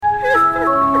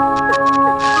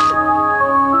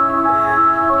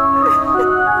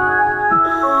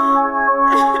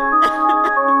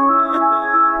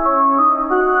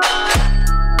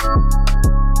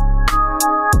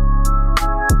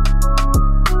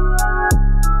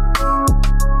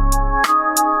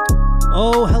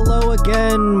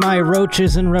gentlemen, my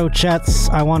roaches and roachettes,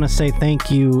 I want to say thank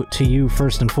you to you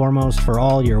first and foremost for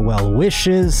all your well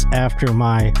wishes after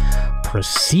my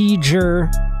procedure.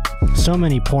 So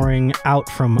many pouring out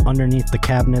from underneath the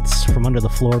cabinets, from under the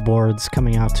floorboards,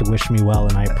 coming out to wish me well,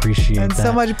 and I appreciate that. And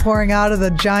so much pouring out of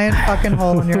the giant fucking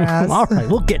hole in your ass. All right,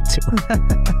 we'll get to it.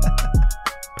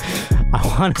 I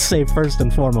want to say first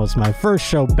and foremost, my first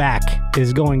show back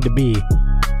is going to be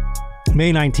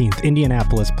May 19th,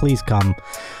 Indianapolis. Please come.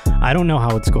 I don't know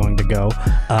how it's going to go.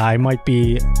 I might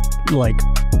be like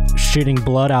shitting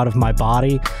blood out of my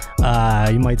body.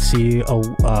 You might see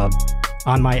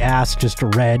on my ass just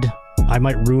red. I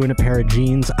might ruin a pair of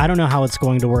jeans. I don't know how it's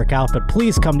going to work out, but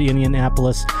please come to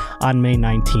Indianapolis on May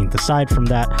 19th. Aside from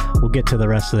that, we'll get to the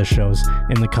rest of the shows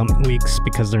in the coming weeks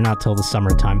because they're not till the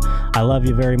summertime. I love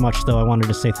you very much, though. I wanted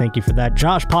to say thank you for that.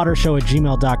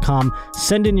 JoshPotterShow@gmail.com.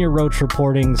 Send in your roach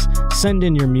reportings. Send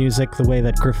in your music the way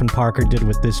that Griffin Parker did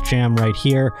with this jam right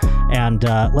here. And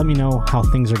let me know how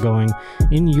things are going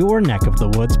in your neck of the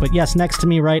woods. But yes, next to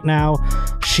me right now,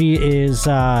 she is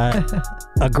a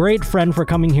great friend for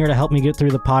coming here to help me get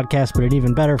through the podcast, but an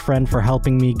even better friend for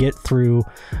helping me get through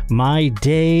my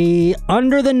day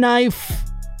under the knife.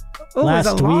 It was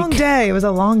a long day. It was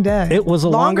a long day. It was a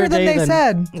longer than day they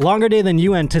said. Longer day than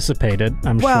you anticipated,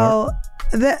 I'm sure. Well,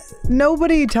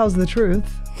 nobody tells the truth.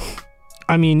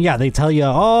 I mean, yeah, they tell you,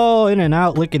 oh, in and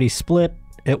out, lickety split.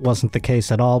 It wasn't the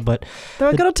case at all, but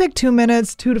they're like, it'll take 2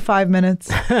 minutes, 2 to 5 minutes.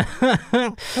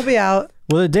 He'll be out.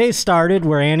 Well, the day started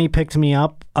where Annie picked me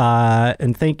up,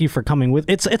 and thank you for coming with.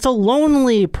 It's a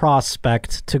lonely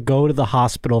prospect to go to the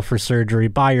hospital for surgery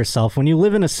by yourself when you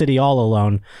live in a city all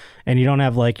alone and you don't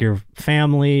have like your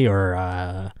family or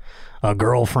a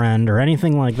girlfriend or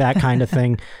anything like that kind of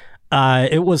thing.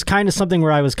 It was kind of something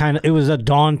where it was a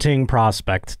daunting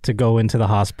prospect to go into the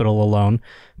hospital alone.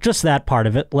 Just that part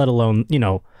of it, let alone,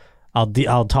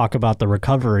 I'll talk about the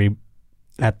recovery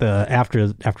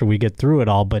after we get through it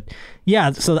all. But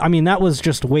yeah, so I mean, that was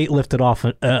just weight lifted off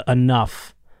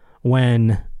enough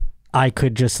when I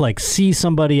could just like see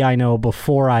somebody I know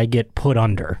before I get put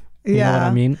under. You know what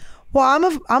I mean?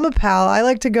 Well, I'm a pal. I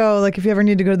like to go, like, if you ever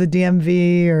need to go to the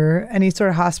DMV or any sort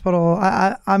of hospital,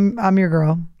 I'm your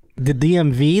girl. The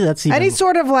DMV, that's even... Any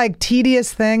sort of like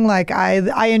tedious thing, like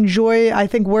I enjoy, I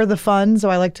think we're the fun, so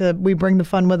we bring the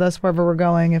fun with us wherever we're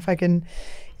going, if I can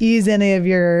ease any of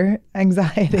your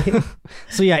anxiety.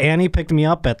 So yeah, Annie picked me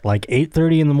up at like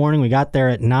 8:30 in the morning. We got there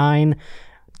at 9,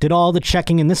 did all the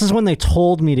checking, and this is when they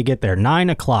told me to get there, 9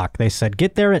 o'clock. They said,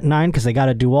 get there at 9 because they got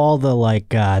to do all the like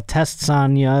tests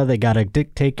on you. They got to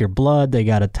take your blood. They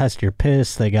got to test your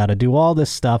piss. They got to do all this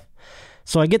stuff.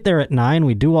 So I get there at 9.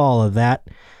 We do all of that.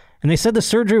 And they said the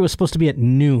surgery was supposed to be at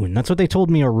noon. That's what they told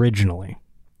me originally.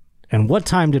 And what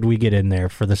time did we get in there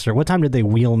for the surgery? What time did they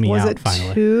wheel me out finally?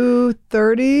 Was it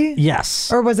 2:30?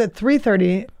 Yes. Or was it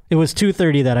 3:30? It was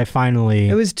 2:30 that I finally...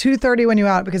 It was 2:30 when you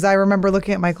were out, because I remember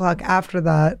looking at my clock after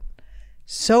that,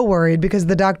 so worried, because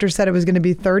the doctor said it was going to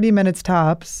be 30 minutes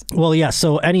tops. Well, yeah,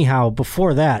 so anyhow,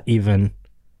 before that even,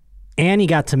 Annie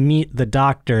got to meet the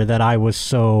doctor that I was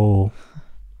so...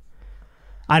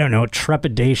 I don't know,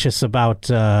 trepidatious about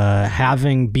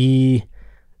having be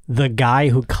the guy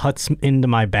who cuts into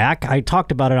my back. I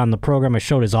talked about it on the program. I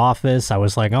showed his office. I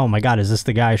was like, oh my God, is this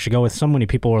the guy I should go with? So many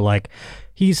people were like,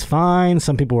 he's fine.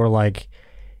 Some people were like,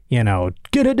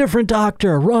 get a different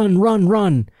doctor,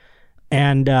 run.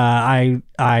 And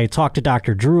I talked to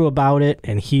Dr. Drew about it,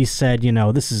 and he said,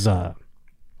 this is a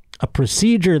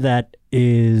procedure that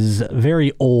is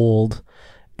very old,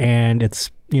 and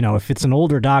it's, if it's an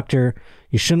older doctor,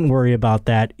 you shouldn't worry about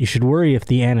that. You should worry if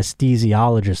the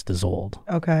anesthesiologist is old.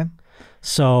 Okay.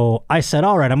 So I said,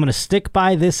 all right, I'm going to stick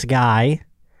by this guy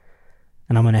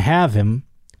and I'm going to have him.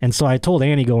 And so I told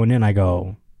Annie going in, I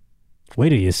go,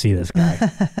 wait till you see this guy.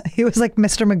 He was like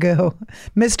Mr. Magoo.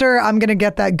 Mr. I'm going to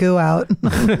get that goo out.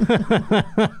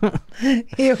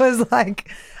 He was like,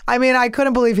 I mean, I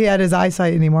couldn't believe he had his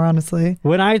eyesight anymore, honestly.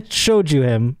 When I showed you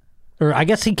him, or I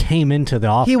guess he came into the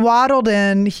office. He waddled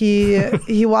in. He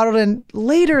waddled in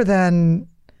later than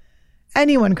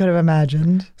anyone could have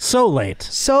imagined. So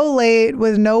late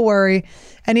with no worry.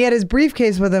 And he had his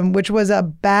briefcase with him, which was a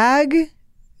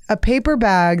paper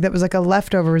bag that was like a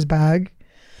leftovers bag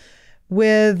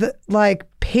with like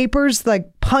papers like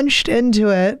punched into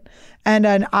it, and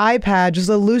an iPad, just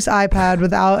a loose iPad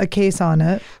without a case on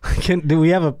it. We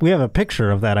have a picture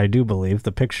of that, I do believe.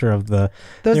 The picture of that's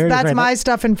right, my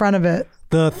stuff in front of it.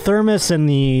 The thermos and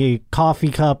the coffee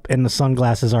cup and the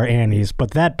sunglasses are Annie's,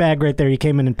 but that bag right there, he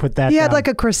came in and put that He down. had like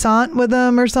a croissant with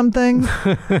him or something.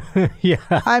 Yeah.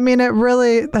 I mean,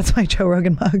 that's my Joe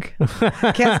Rogan mug.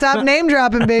 Can't stop name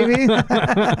dropping, baby.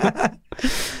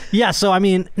 Yeah, so I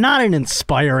mean, not an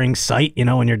inspiring sight, you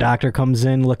know, when your doctor comes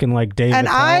in looking like Dave And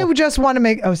Attell. I just want to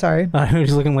make. Oh, sorry.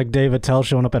 He's looking like Dave Attell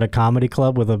showing up at a comedy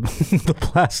club with the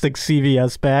plastic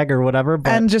CVS bag or whatever.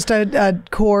 But, And just a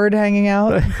cord hanging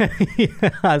out.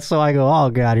 yeah, so I go, oh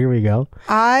God, here we go.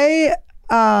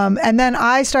 And then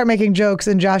I start making jokes,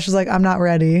 and Josh is like, I'm not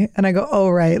ready. And I go, oh,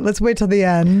 right. Let's wait till the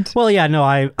end. Well, yeah, no,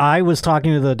 I was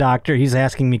talking to the doctor. He's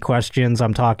asking me questions.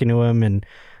 I'm talking to him, and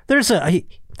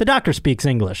the doctor speaks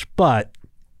English, but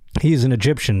he's an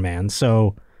Egyptian man,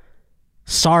 so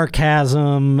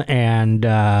sarcasm and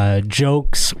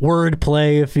jokes,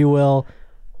 wordplay, if you will,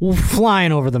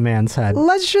 flying over the man's head.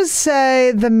 Let's just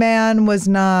say the man was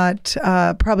not,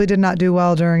 probably did not do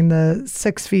well during the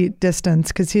 6 feet distance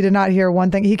because he did not hear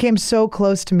one thing. He came so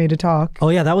close to me to talk. Oh,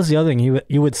 yeah, that was the other thing.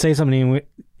 You would say something,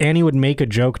 and he would make a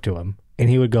joke to him, and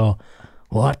he would go,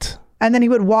 what? And then he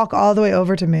would walk all the way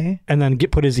over to me. And then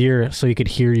put his ear so he could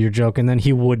hear your joke, and then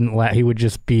he wouldn't he would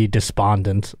just be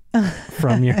despondent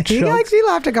from your jokes. He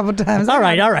laughed a couple times. All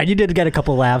right. You did get a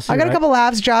couple laughs. I got a couple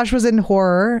laughs. Josh was in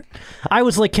horror. I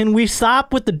was like, can we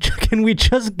stop with can we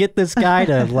just get this guy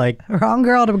to like wrong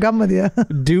girl to come with you.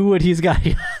 do what he's got?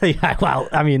 Yeah, well,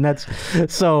 I mean,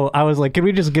 so I was like, can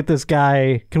we just get this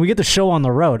guy, can we get the show on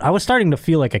the road? I was starting to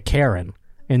feel like a Karen.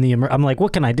 I'm like,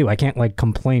 what can I do? I can't like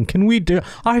complain.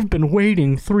 I've been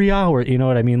waiting 3 hours. You know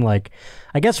what I mean? Like,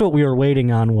 I guess what we were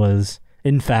waiting on was,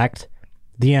 in fact,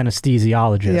 the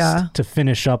anesthesiologist to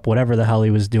finish up whatever the hell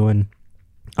he was doing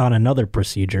on another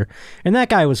procedure. And that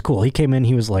guy was cool. He came in,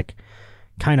 he was like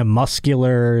kind of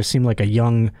muscular, seemed like a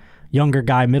younger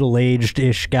guy,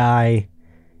 middle-aged-ish guy.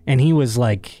 And he was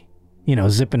like, you know,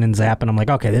 zipping and zapping. I'm like,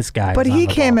 okay, this guy. But he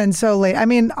came in so late. I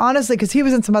mean, honestly, because he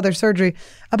was in some other surgery.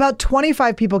 About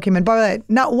 25 people came in. By the way,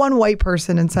 not one white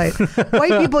person in sight.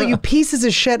 White people, you pieces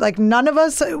of shit. Like, none of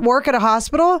us work at a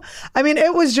hospital. I mean,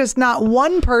 it was just not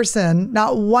one person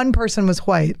was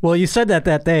white. Well, you said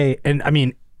that day. And I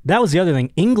mean, that was the other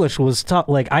thing. English was tough.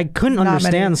 Like, I couldn't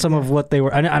understand some of what they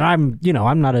were. And I'm, you know,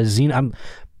 I'm not a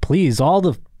please,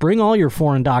 bring all your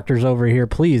foreign doctors over here,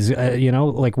 please. You know,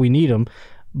 like, we need them.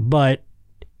 But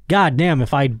goddamn,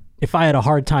 if I had a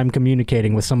hard time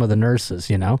communicating with some of the nurses,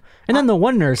 you know? And then the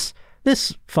one nurse,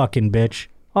 this fucking bitch,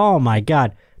 oh my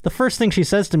God. The first thing she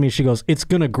says to me, she goes, it's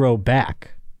gonna grow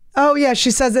back. Oh yeah,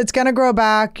 she says it's gonna grow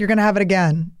back, you're gonna have it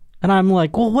again. And I'm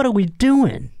like, well, what are we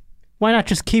doing? Why not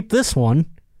just keep this one?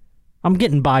 I'm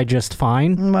getting by just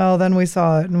fine. Well, then we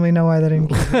saw it and we know why they didn't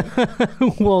keep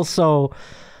it. Well, so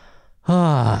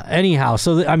anyhow,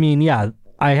 so I mean, yeah,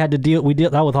 we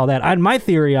dealt with all that. And my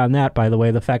theory on that, by the way,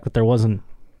 the fact that there wasn't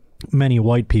many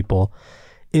white people,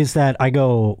 is that I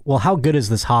go, well, how good is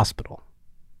this hospital?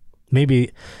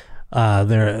 Maybe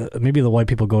maybe the white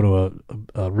people go to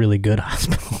a really good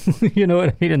hospital. You know what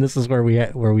I mean? And this is where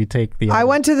we take the. I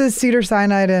went to the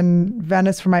Cedars-Sinai in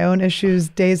Venice for my own issues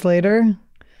days later,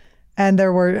 and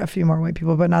there were a few more white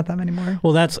people, but not that many more.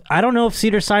 Well, I don't know if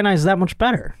Cedars-Sinai is that much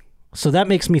better. So that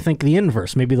makes me think the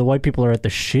inverse. Maybe the white people are at the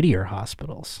shittier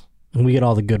hospitals, and we get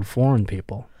all the good foreign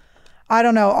people. I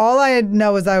don't know. All I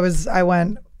know is I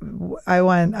went.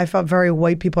 I felt very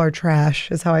white people are trash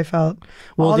is how I felt.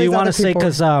 Well, do you want to say,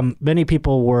 because many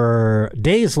people were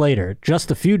days later,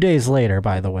 just a few days later,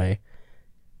 by the way,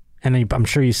 and I'm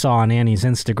sure you saw on Annie's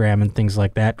Instagram and things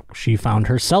like that, she found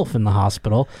herself in the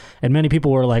hospital, and many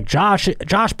people were like, Josh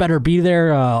better be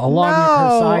there along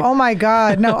her side. Oh my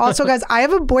God. No, also guys, I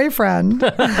have a boyfriend.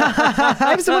 I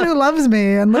have someone who loves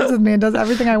me and lives with me and does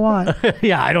everything I want.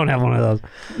 Yeah, I don't have one of those.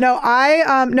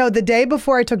 No, the day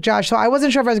before I took Josh, so I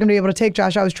wasn't sure if I was going to be able to take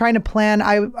Josh. I was trying to plan.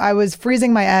 I was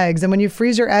freezing my eggs, and when you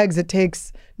freeze your eggs, it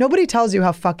takes, nobody tells you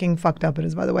how fucking fucked up it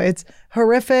is, by the way. It's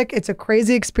horrific. It's a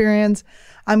crazy experience.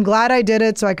 I'm glad I did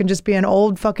it so I can just be an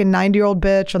old fucking 90-year-old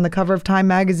bitch on the cover of Time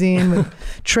magazine with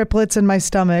triplets in my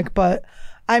stomach. But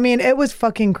I mean, it was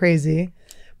fucking crazy.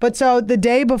 But so the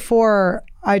day before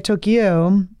I took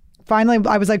you, finally,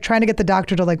 I was like trying to get the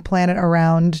doctor to like plan it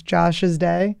around Josh's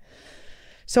day.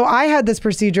 So I had this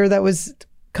procedure that was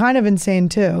kind of insane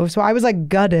too. So I was like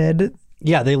gutted.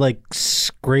 Yeah, they like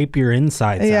scrape your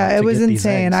insides out. Yeah, it was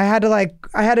insane. I had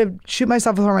to shoot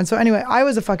myself with hormones. So anyway, I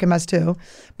was a fucking mess too.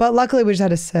 But luckily we just had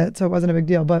to sit, so it wasn't a big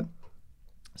deal. But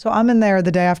so I'm in there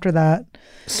the day after that.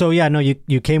 So yeah, no,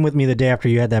 you came with me the day after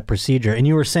you had that procedure, and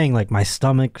you were saying like my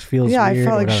stomach feels weird. Yeah, I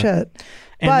felt like shit.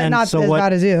 But not as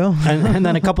bad as you. and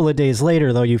then a couple of days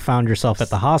later, though, you found yourself at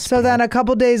the hospital. So then a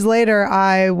couple days later,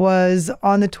 I was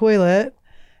on the toilet,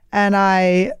 and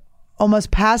I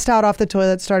almost passed out off the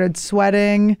toilet, started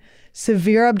sweating,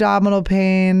 severe abdominal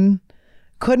pain,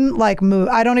 couldn't like move.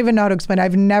 I don't even know how to explain it.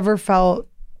 I've never felt,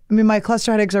 I mean, my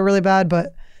cluster headaches are really bad,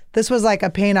 but This was like a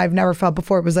pain I've never felt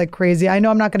before. It was like crazy. I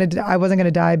know I wasn't going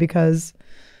to die because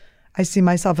I see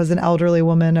myself as an elderly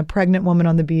woman, a pregnant woman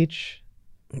on the beach.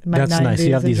 That's nice.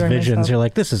 You have these visions. Myself. You're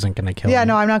like, this isn't going to kill me. Yeah,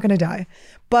 no, I'm not going to die.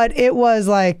 But it was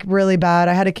like really bad.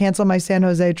 I had to cancel my San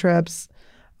Jose trips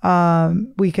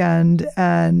weekend,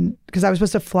 and because I was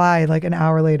supposed to fly like an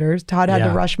hour later. Todd had to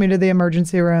rush me to the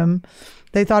emergency room.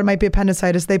 They thought it might be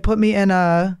appendicitis. They put me in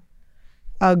a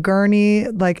gurney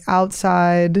like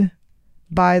outside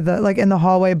by the, like in the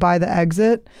hallway by the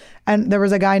exit. And there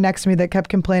was a guy next to me that kept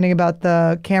complaining about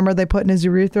the camera they put in his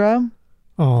urethra.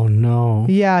 Oh no.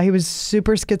 Yeah, he was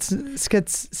super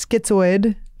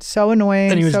schizoid. So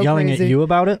annoying. And he was yelling crazy. at you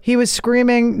about it? He was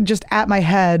screaming just at my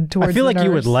head towards I feel like the you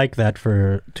nurse. would like that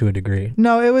to a degree.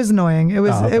 No, it was annoying. It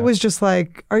was okay. It was just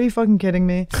like, are you fucking kidding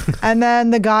me? And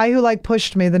then the guy who like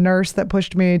pushed me, the nurse that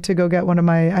pushed me to go get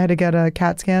I had to get a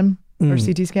CAT scan or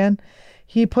CT scan.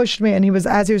 He pushed me, and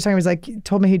as he was talking, he was like,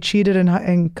 told me he cheated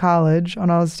in college on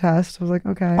all his tests. I was like,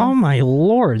 okay. Oh my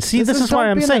Lord. See, this is why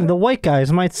I'm saying the white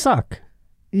guys might suck.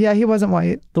 Yeah, he wasn't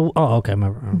white. Okay.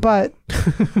 But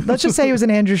let's just say he was an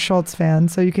Andrew Schultz fan,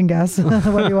 so you can guess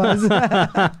what he was.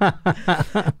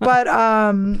 But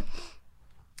yeah,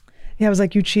 I was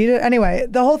like, you cheated? Anyway,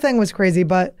 the whole thing was crazy,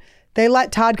 but they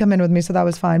let Todd come in with me, so that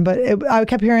was fine. But I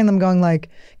kept hearing them going like,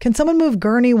 can someone move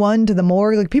Gurney 1 to the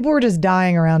morgue? Like, people were just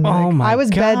dying around me. Oh Like, my I was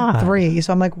God. bed 3,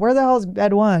 so I'm like, where the hell is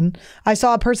bed 1? I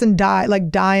saw a person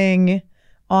dying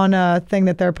on a thing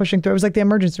that they're pushing through. It was like the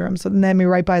emergency room, so then they had me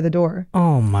right by the door.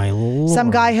 Oh my Lord.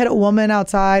 Some guy hit a woman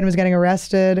outside and was getting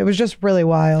arrested. It was just really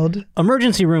wild.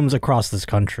 Emergency rooms across this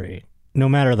country, no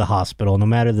matter the hospital, no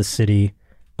matter the city,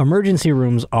 emergency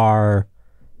rooms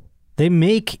they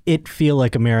make it feel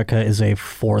like America is a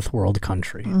fourth world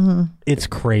country. Mm-hmm. It's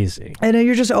crazy. And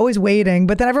you're just always waiting.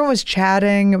 But then everyone was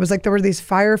chatting. It was like there were these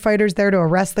firefighters there to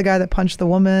arrest the guy that punched the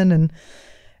woman, and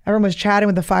everyone was chatting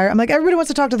with the fire. I'm like, everybody wants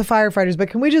to talk to the firefighters, but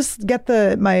can we just get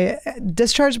my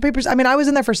discharge papers? I mean, I was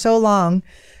in there for so long,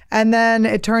 and then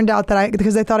it turned out that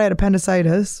because they thought I had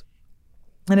appendicitis,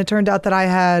 and it turned out that I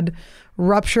had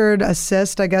ruptured a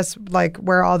cyst, I guess, like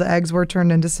where all the eggs were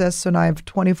turned into cysts. So now I have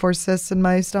 24 cysts in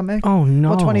my stomach. Oh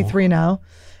no. Well, 23 now.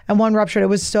 And one ruptured. It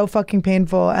was so fucking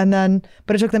painful.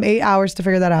 But it took them 8 hours to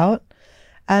figure that out.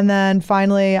 And then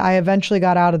finally, I eventually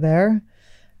got out of there.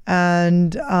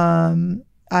 And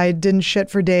I didn't shit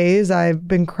for days. I've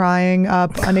been crying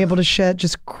up, unable to shit,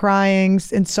 just crying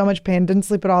in so much pain. Didn't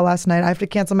sleep at all last night. I have to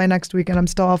cancel my next weekend. I'm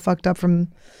still all fucked up from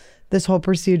this whole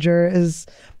procedure.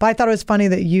 But I thought it was funny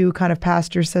that you kind of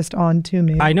passed your cyst on to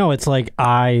me. I know. It's like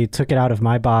I took it out of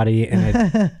my body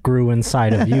and it grew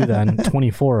inside of you then.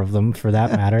 24 of them, for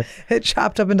that matter. It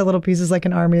chopped up into little pieces like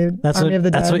an army of the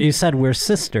dead. That's what you said. We're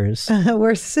sisters.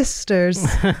 We're sisters.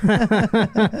 It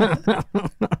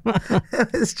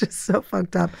was just so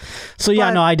fucked up. So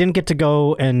yeah, no, I didn't get to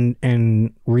go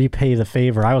and repay the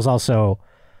favor. I was also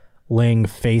laying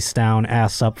face down,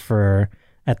 ass up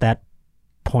at that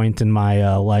point in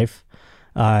my life,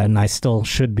 and I still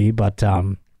should be, but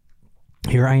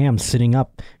here I am sitting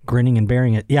up, grinning and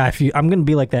bearing it. Yeah, I'm gonna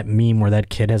be like that meme where that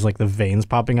kid has like the veins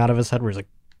popping out of his head, where he's like,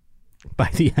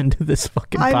 by the end of this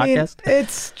fucking podcast. I mean,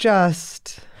 it's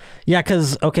just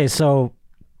okay, so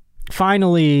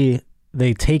finally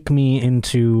they take me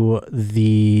into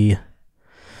the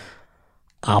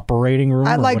operating room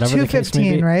at like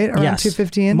 2:15, right? Around yes,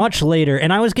 2:15. Much later,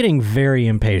 and I was getting very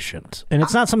impatient. And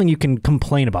it's not something you can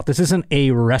complain about. This isn't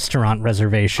a restaurant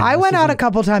reservation. I went out a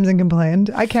couple times and complained.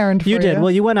 I Karen'd for you. You did.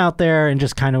 Well, you went out there and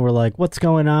just kind of were like, "What's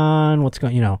going on?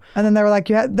 And then they were like,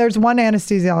 "There's one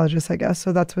anesthesiologist, I guess."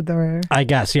 So that's what they were. I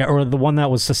guess, yeah. Or the one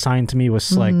that was assigned to me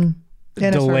was like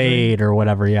delayed or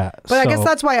whatever. Yeah. But I guess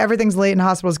that's why everything's late in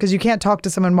hospitals, because you can't talk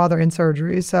to someone while they're in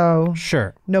surgery. So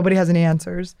sure, nobody has any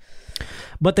answers.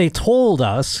 But they told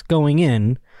us going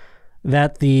in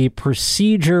that the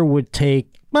procedure would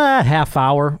take half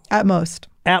hour. At most.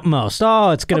 At most.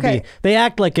 Oh, it's going to be... They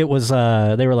act like it was...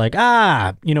 they were like,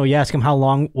 you ask him, how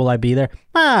long will I be there?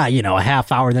 A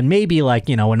half hour. Then maybe like,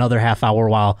 another half hour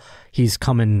while he's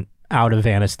coming out of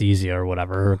anesthesia or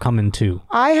whatever, or coming to.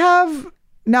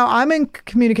 Now, I'm in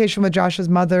communication with Josh's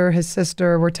mother, his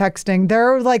sister. We're texting.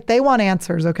 They're like, they want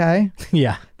answers, okay?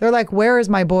 Yeah. They're like, where is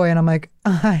my boy? And I'm like,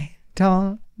 I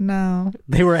don't know.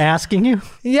 They were asking you?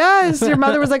 Yes. Your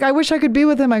mother was like, I wish I could be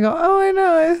with him. I go, oh, I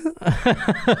know.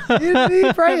 You'd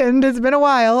be frightened. It's been a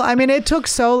while. I mean, it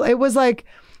was like,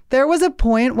 there was a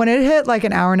point when it hit like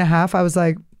an hour and a half. I was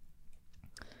like,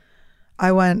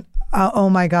 oh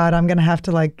my God, I'm going to have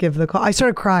to like give the call. I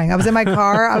started crying. I was in my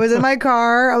car. I was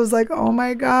like, oh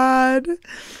my God.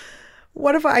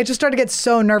 what if I just started to get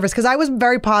so nervous? Because I was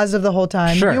very positive the whole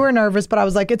time. Sure. You were nervous, but I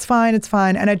was like, it's fine.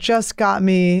 And it just got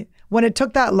me, when it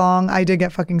took that long, I did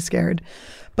get fucking scared.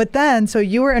 But then, so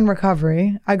you were in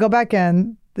recovery. I go back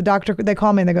in. The doctor, they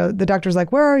call me and the doctor's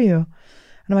like, where are you?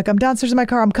 And I'm like, I'm downstairs in my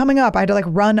car. I'm coming up. I had to like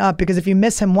run up because if you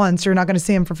miss him once, you're not going to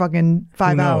see him for fucking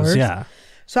 5 hours. Yeah.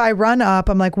 So I run up.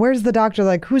 I'm like, where's the doctor?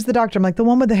 Like, who's the doctor? I'm like, the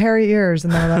one with the hairy ears.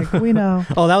 And they're like, we know.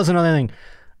 Oh, that was another thing.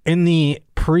 In the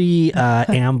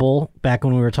preamble, back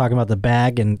when we were talking about the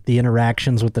bag and the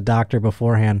interactions with the doctor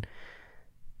beforehand,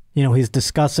 you know, he's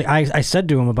discussing. I said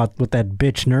to him about what that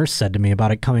bitch nurse said to me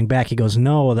about it coming back. He goes,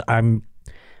 no, I'm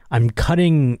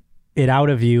cutting it out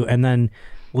of you and then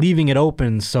leaving it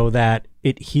open so that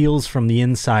it heals from the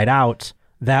inside out.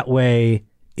 That way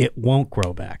it won't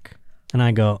grow back. And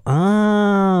I go,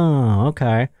 oh,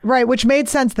 okay. Right, which made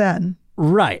sense then.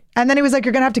 Right. And then he was like,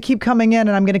 you're going to have to keep coming in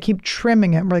and I'm going to keep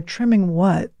trimming it. We're like, trimming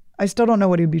what? I still don't know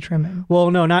what he'd be trimming.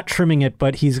 Well, no, not trimming it,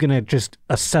 but he's going to just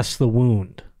assess the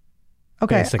wound.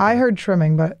 Okay, basically. I heard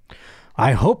trimming, but...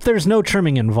 I hope there's no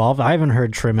trimming involved. I haven't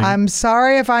heard trimming. I'm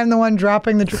sorry if I'm the one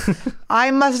dropping the...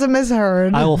 I must have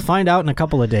misheard. I will find out in a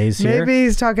couple of days here. Maybe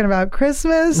he's talking about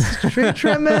Christmas, tree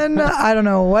trimming. I don't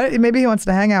know what. Maybe he wants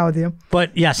to hang out with you.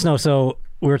 But yes, no, so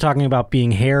we were talking about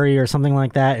being hairy or something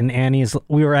like that, and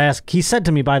we were asked, he said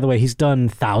to me, by the way, he's done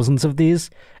thousands of these,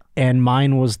 and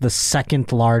mine was the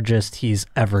second largest he's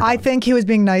ever done. I think he was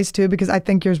being nice too because I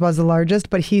think yours was the largest,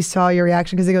 but he saw your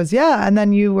reaction because he goes, yeah. And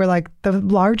then you were like, the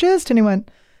largest? And he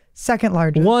went, second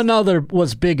largest. One other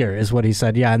was bigger is what he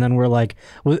said. Yeah. And then we're like,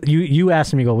 you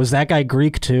asked him, you go, was that guy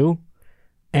Greek too?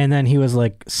 And then he was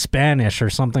like Spanish or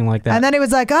something like that. And then he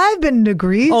was like, I've been to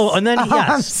Greece. Oh, and then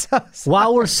yes. I'm so sorry.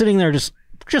 While we're sitting there just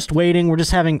waiting, we're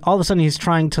just having, all of a sudden he's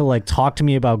trying to like talk to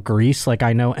me about Greece like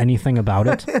I know anything about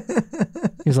it.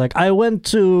 He's like, I went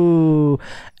to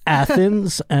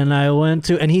Athens and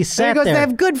he sat he goes, there. they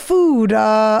have good food.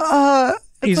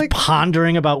 He's like,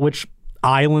 pondering about which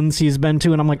islands he's been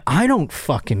to, and I'm like, I don't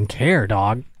fucking care,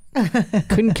 dog.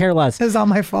 Couldn't care less. It was all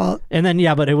my fault. And then,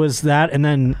 yeah, but it was that, and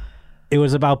then it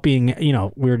was about being, you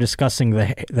know, we were discussing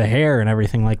the hair and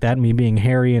everything like that, me being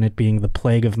hairy and it being the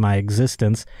plague of my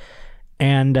existence.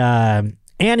 And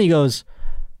Annie goes,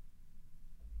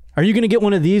 are you going to get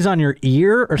one of these on your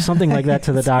ear or something like that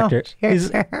to the doctor?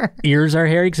 His ears are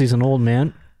hairy because he's an old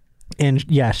man. And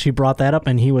yeah, she brought that up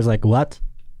and he was like, what?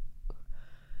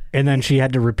 And then she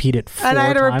had to repeat it 4 times. And I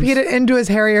had to repeat it into his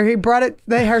hair ear. He brought it,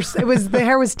 the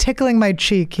hair was tickling my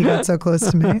cheek. He got so close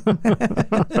to me.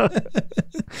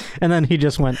 And then he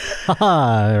just went,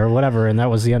 ha, or whatever. And that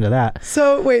was the end of that.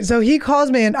 So wait, so he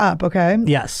calls me up, okay?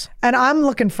 Yes. And I'm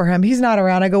looking for him. He's not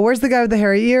around. I go, where's the guy with the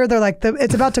hairy ear? They're like,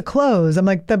 it's about to close. I'm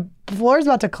like, the floor's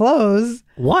about to close.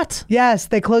 What? Yes,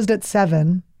 they closed at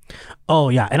 7. Oh,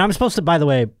 yeah. And I'm supposed to, by the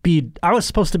way, I was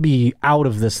supposed to be out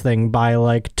of this thing by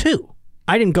like 2.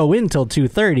 I didn't go in till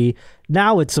 2:30.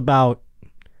 Now it's about,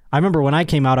 I remember when I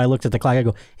came out, I looked at the clock. I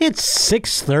go, it's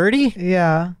 6:30?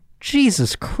 Yeah.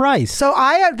 Jesus Christ. So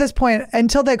I, at this point,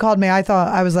 until they called me, I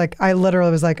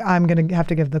literally was like, I'm going to have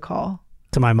to give the call.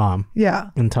 To my mom.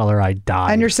 Yeah. And tell her I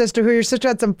died. And your sister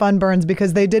had some fun burns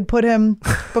because they did put him,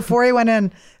 before he went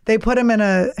in, they put him in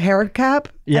a hair cap.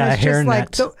 Yeah, and it's a hair just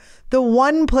net. like the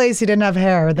one place he didn't have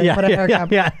hair, they put a hair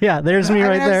cap. Yeah. There's me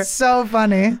right there. So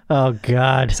funny. Oh,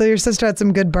 God. So your sister had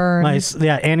some good burns.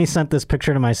 Annie sent this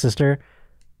picture to my sister,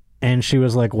 and she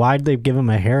was like, why'd they give him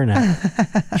a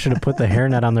hairnet? Should have put the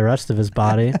hairnet on the rest of his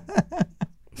body.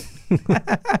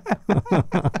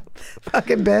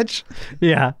 Fucking bitch.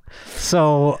 Yeah.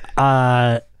 So,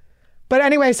 but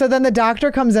anyway, so then the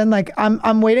doctor comes in, like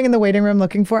I'm waiting in the waiting room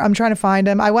I'm trying to find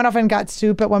him. I went off and got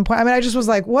soup at one point. I mean, I just was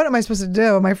like, what am I supposed to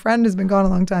do? My friend has been gone a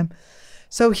long time.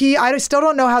 So I still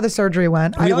don't know how the surgery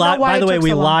went. I don't know why by the way,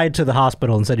 we so lied to the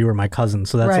hospital and said you were my cousin.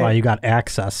 So that's why you got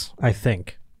access, I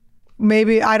think.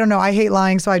 Maybe, I don't know. I hate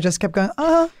lying. So I just kept going,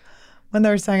 when they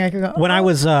were saying I could go. When I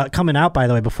was coming out, by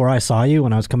the way, before I saw you,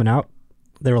 when I was coming out,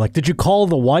 they were like, did you call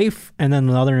the wife? And then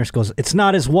the other nurse goes, it's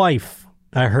not his wife.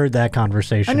 I heard that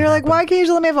conversation. And you're like, why can't you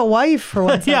just let me have a wife for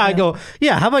once? Yeah, I go,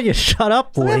 yeah, how about you shut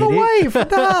up, lady? Let me have a wife. What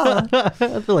the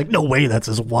hell? They're like, no way, that's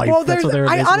his wife. Well, that's what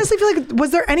I honestly feel like,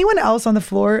 was there anyone else on the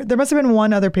floor? There must have been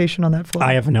one other patient on that floor.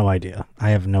 I have no idea.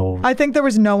 I think there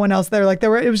was no one else there. Like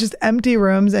it was just empty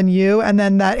rooms and you, and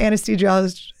then that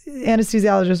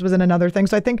anesthesiologist was in another thing.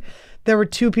 So I think there were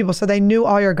 2 people. So they knew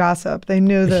all your gossip. They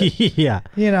knew that, yeah.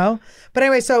 You know? But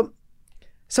anyway, so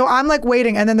I'm like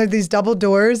waiting, and then there's these double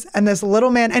doors, and this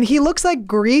little man, and he looks like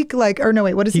Greek, what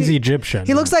is he? He's Egyptian.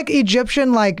 He looks like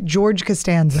Egyptian, like George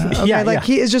Costanza. Okay? Yeah,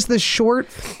 he is just this short,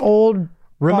 old.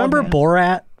 Remember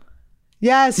Borat?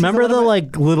 Yes. he's a Remember the little bit-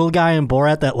 like little guy in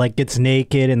Borat that like gets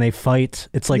naked and they fight?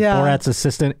 It's like Yeah. Borat's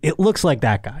assistant. It looks like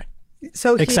that guy,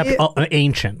 So except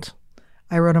ancient.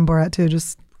 I wrote on Borat too,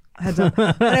 just heads up.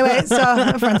 Anyway, so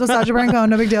I'm friends with Sacha Baron Cohen,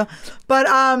 no big deal.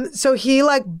 But so he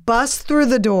like busts through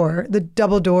the door, the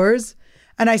double doors,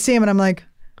 and I see him and I'm like,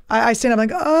 I stand up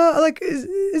like, oh, like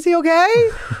is he okay?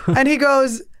 And he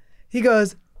goes,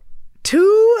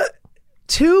 two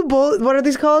what are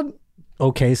these called?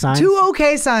 Okay signs. Two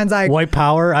okay signs. Like White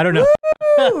power. I don't know.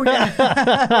 woo! Yeah.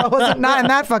 Well, it wasn't not in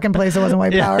that fucking place. It wasn't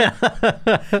white power.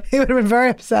 He would have been very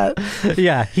upset.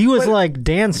 Yeah, he was like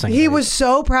dancing. He was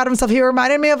so proud of himself. He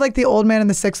reminded me of like the old man in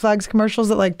the Six Flags commercials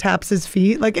that like taps his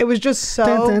feet. Like it was just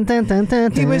so.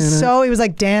 He was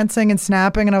like dancing and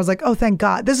snapping, and I was like, oh, thank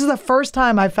God. This is the first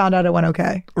time I found out it went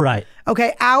okay. right.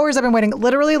 Okay, hours I've been waiting,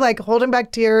 literally like holding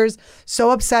back tears, so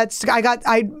upset.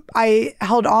 I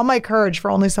held all my courage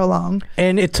for only so long.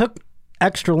 And it took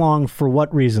extra long for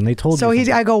what reason? They told So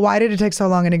you. I go, why did it take so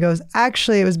long? And he goes,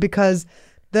 actually, it was because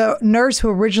the nurse who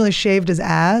originally shaved his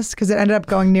ass, because it ended up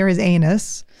going near his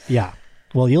anus. Yeah.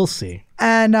 Well, you'll see.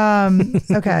 And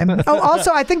okay. Oh,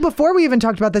 also, I think before we even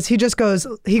talked about this, he just goes,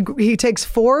 he takes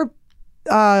 4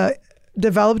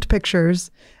 developed pictures.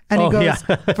 And he goes,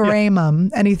 frame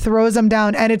them, and he throws them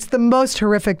down. And it's the most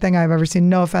horrific thing I've ever seen.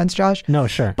 No offense, Josh. No,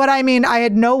 sure. But I mean, I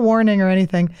had no warning or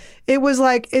anything. It was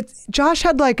like, Josh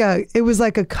had it was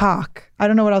like a cock. I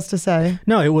don't know what else to say.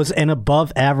 No, it was an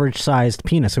above average sized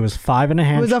penis. It was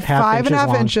 5.5. It was a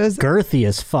 5.5 inches. Girthy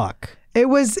as fuck. It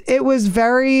was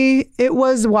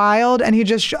wild. And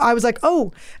I was like,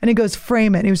 oh, and he goes,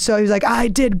 frame it. And he was like, I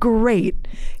did great.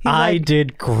 I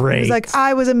did great. He's like,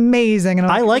 I was amazing. And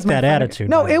I like that attitude.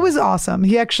 No, it was awesome.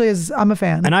 He actually is, I'm a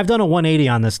fan. And I've done a 180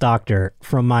 on this doctor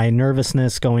from my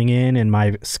nervousness going in and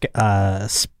my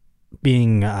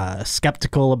being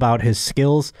skeptical about his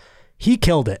skills. He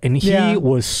killed it. And he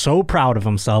was so proud of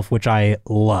himself, which I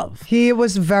love. He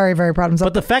was very, very proud of himself.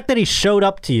 But the fact that he showed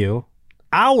up to you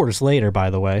hours later, by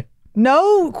the way.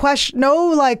 No question,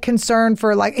 no like concern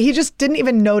for like, he just didn't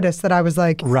even notice that I was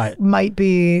like, might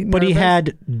be nervous. But he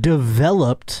had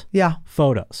developed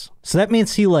photos. So that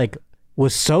means he like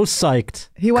was so psyched.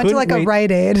 He went to like a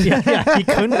Rite Aid. Yeah, he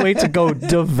couldn't wait to go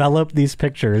develop these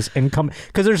pictures and come,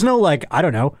 because there's no like, I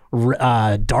don't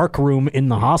know, dark room in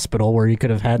the hospital where he could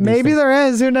have had these Maybe things. there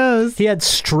is, who knows? He had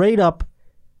straight up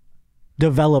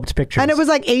developed pictures. And it was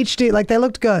like HD, like they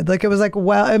looked good. Like it was like,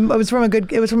 well, it was from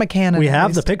a Canon. We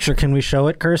have the picture. Can we show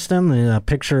it, Kirsten? The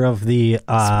picture of the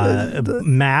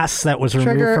mass that was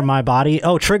removed from my body.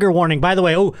 Oh, trigger warning. By the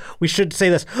way, we should say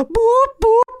this. Boop,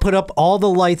 boop. Put up all the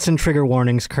lights and trigger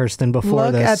warnings, Kirsten,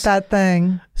 before this. Look at that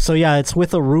thing. So yeah, it's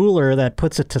with a ruler that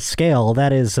puts it to scale.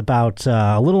 That is about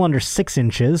a little under 6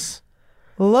 inches.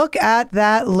 Look at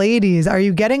that, ladies. Are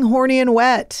you getting horny and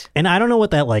wet? And I don't know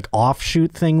what that like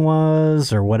offshoot thing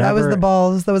was or whatever. That was the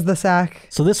balls. That was the sack.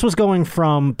 So this was going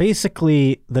from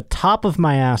basically the top of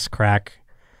my ass crack,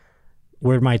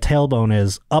 where my tailbone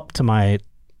is, up to my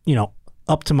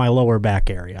lower back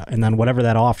area, and then whatever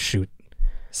that offshoot.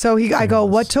 So I go,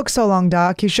 what took so long,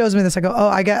 Doc? He shows me this. I go, oh,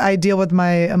 I deal with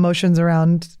my emotions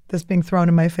around this being thrown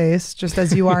in my face, just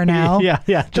as you are now. Yeah.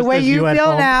 The way you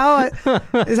feel now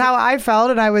is how I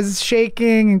felt, and I was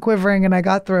shaking and quivering, and I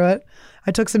got through it.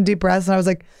 I took some deep breaths, and I was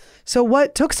like, so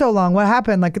what took so long? What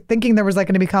happened? Like thinking there was like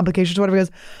going to be complications, whatever. He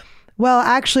goes, well,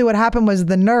 actually what happened was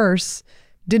the nurse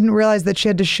didn't realize that she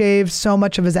had to shave so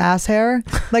much of his ass hair.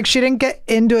 Like she didn't get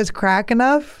into his crack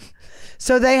enough.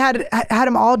 So they had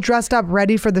him all dressed up,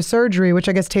 ready for the surgery, which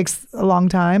I guess takes a long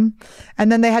time.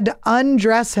 And then they had to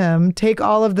undress him, take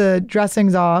all of the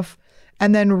dressings off,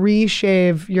 and then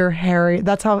reshave your hairy.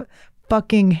 That's how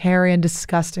fucking hairy and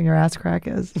disgusting your ass crack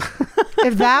is.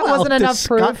 If that wasn't enough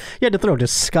proof. You had to throw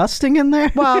disgusting in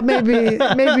there? Well, maybe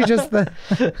just the...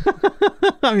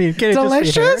 I mean, can it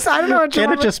delicious? Just be I don't know what you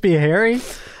Can it just be hairy?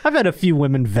 I've had a few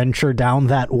women venture down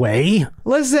that way.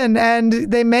 Listen, and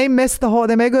they may miss the hole.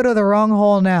 They may go to the wrong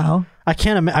hole now. I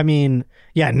can't. I mean,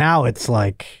 yeah. Now it's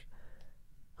like,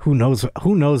 who knows?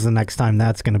 Who knows the next time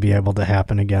that's going to be able to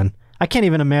happen again? I can't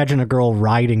even imagine a girl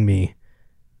riding me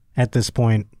at this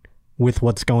point with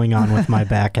what's going on with my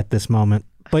back at this moment.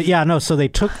 But yeah, no. So they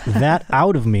took that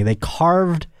out of me. They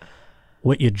carved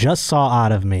what you just saw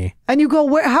out of me. And you go,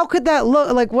 where? How could that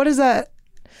look? Like, what is that?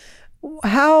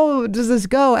 How does this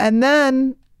go? And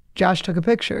then Josh took a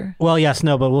picture. Well, yes,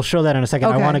 no, but we'll show that in a second.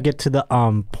 Okay. I want to get to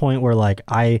the point where like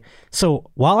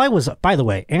so while I was, by the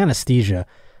way, anesthesia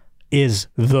is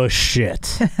the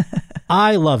shit.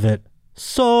 I love it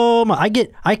so much.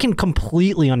 I can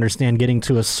completely understand getting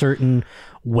to a certain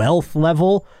wealth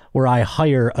level where I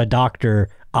hire a doctor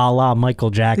a la Michael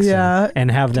Jackson, and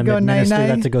have them administer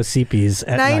that to go CPs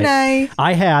at night.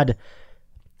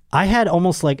 I had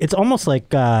almost like, it's almost like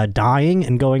dying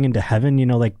and going into heaven,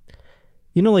 like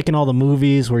in all the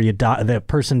movies where you die, the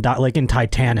person die, like in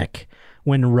Titanic,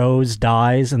 when Rose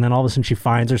dies and then all of a sudden she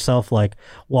finds herself like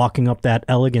walking up that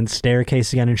elegant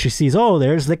staircase again, and she sees, oh,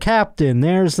 there's the captain,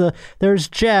 there's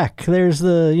Jack, there's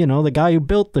the guy who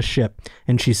built the ship,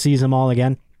 and she sees them all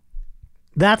again.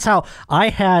 That's how I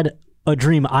had a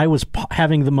dream. I was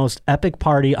having the most epic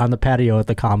party on the patio at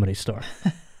the Comedy Store.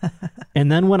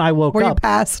 And then when I woke up...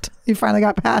 You finally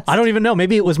got passed? I don't even know.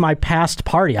 Maybe it was my past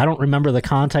party. I don't remember the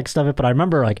context of it, but I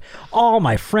remember like all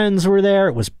my friends were there.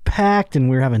 It was packed and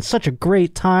we were having such a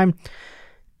great time.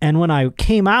 And when I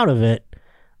came out of it,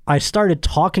 I started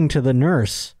talking to the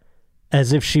nurse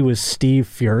as if she was Steve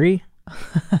Fury,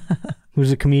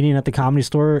 who's a comedian at the Comedy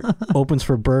Store, opens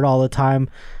for Bird all the time.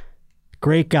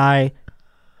 Great guy.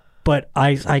 But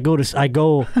I go to this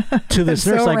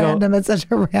nurse. So random. It's such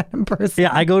a random person. Yeah,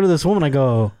 I go to this woman. I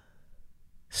go,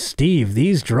 Steve,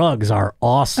 these drugs are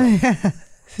awesome.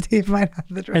 Steve might have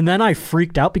the drugs. And then I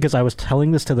freaked out because I was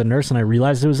telling this to the nurse, and I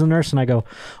realized it was the nurse. And I go,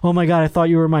 oh my God, I thought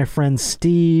you were my friend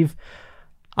Steve.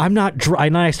 I'm not.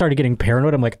 And then I started getting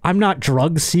paranoid. I'm like, I'm not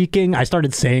drug seeking. I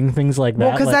started saying things like that.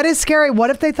 Well, because that is scary. What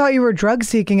if they thought you were drug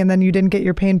seeking and then you didn't get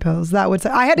your pain pills? That would.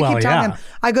 I had to keep telling him.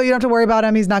 I go, you don't have to worry about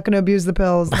him. He's not going to abuse the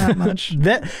pills that much.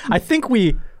 I think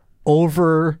we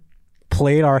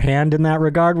overplayed our hand in that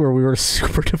regard, where we were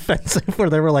super defensive. Where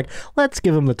they were like, let's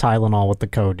give him the Tylenol with the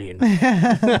codeine.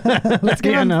 Let's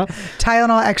give him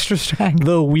Tylenol extra strength.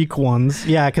 The weak ones.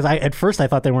 Yeah, because at first I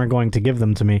thought they weren't going to give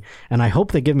them to me, and I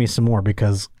hope they give me some more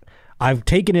because I've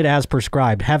taken it as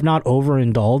prescribed, have not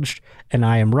overindulged, and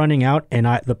I am running out, and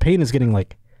the pain is getting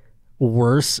like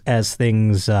worse as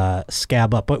things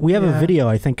scab up. But we have a video.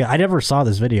 I think I never saw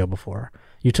this video before.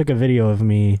 You took a video of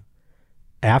me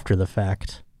after the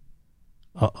fact.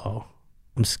 Uh-oh.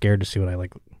 I'm scared to see what I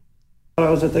like. I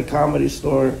was at the Comedy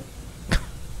Store.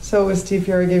 So it was Steve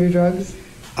Fury gave you drugs?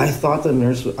 I thought the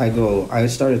nurse, I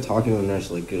started talking to the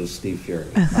nurse like it was Steve Fury.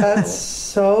 That's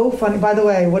so funny. By the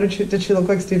way, did she look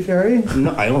like Steve Fury?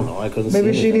 No, I don't know. I couldn't see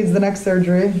anything. Maybe she needs the next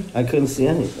surgery. I couldn't see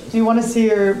anything. Do you want to see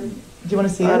it?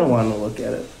 I don't want to look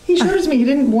at it. He showed it to me. He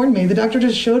didn't warn me. The doctor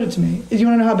just showed it to me. Do you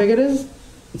want to know how big it is?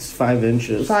 It's 5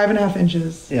 inches. 5.5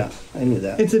 inches. Yeah, I knew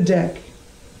that. It's a dick.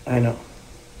 I know.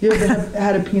 You ever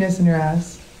had a penis in your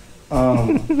ass? I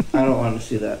don't want to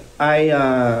see that.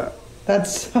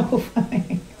 That's so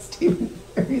funny. Steve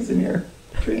Fury's in your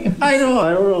dreams. I know.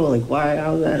 I don't know. Like, why?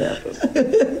 How did that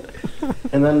happen?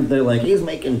 And then they're like, he's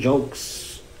making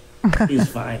jokes. He's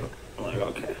fine. I'm like,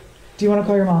 okay. Do you want to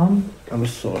call your mom? I'm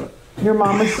sore. Your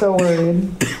mom is so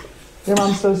worried. Your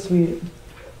mom's so sweet.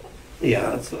 Yeah,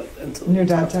 that's what. And your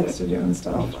dad texted you and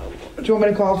stuff. Do you want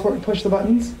me to call push the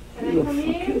buttons?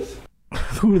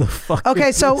 Who the fuck?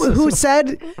 Okay, so who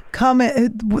said come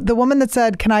in? The woman that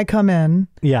said, "Can I come in?"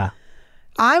 Yeah.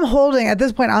 I'm holding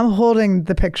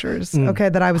the pictures, okay,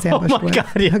 that I was ambushed with.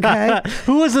 God, yeah. Okay.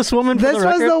 Who was this woman? This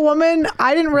was the woman.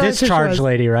 I didn't realize discharge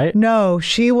lady, right? No,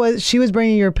 she was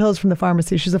bringing your pills from the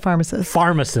pharmacy. She's a pharmacist.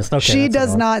 Pharmacist. Okay. She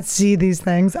does not see these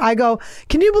things. I go,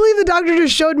 can you believe the doctor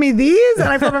just showed me these? And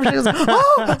I remember she goes,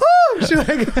 oh. She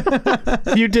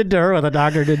like, you did to her what the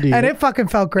doctor did to you. And it fucking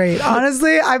felt great.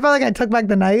 Honestly, I felt like I took back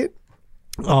the night.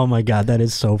 Oh my God, that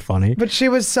is so funny. But she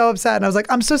was so upset, and I was like,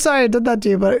 I'm so sorry I did that to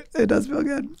you, but it does feel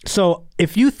good. So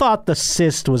if you thought the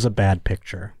cyst was a bad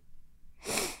picture,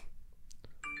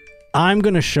 I'm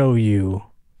going to show you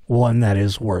one that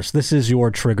is worse. This is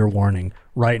your trigger warning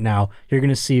right now. You're going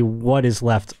to see what is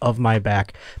left of my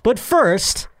back. But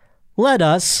first, let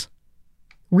us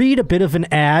read a bit of an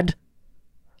ad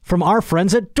from our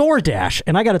friends at DoorDash.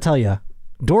 And I got to tell you,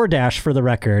 DoorDash, for the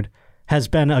record, has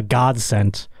been a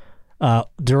godsend.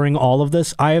 During all of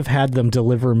this, I have had them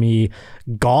deliver me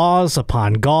gauze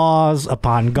upon gauze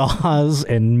upon gauze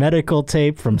and medical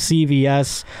tape from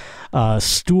CVS,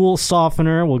 stool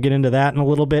softener. We'll get into that in a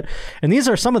little bit. And these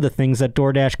are some of the things that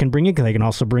DoorDash can bring you. They can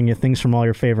also bring you things from all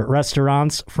your favorite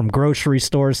restaurants, from grocery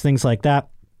stores, things like that.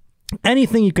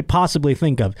 Anything you could possibly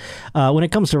think of. When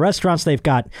it comes to restaurants, they've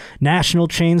got national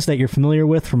chains that you're familiar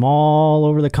with from all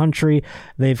over the country.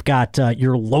 They've got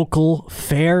your local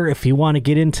fare if you want to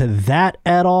get into that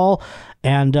at all.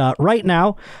 And right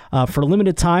now, for a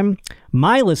limited time,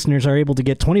 my listeners are able to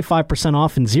get 25%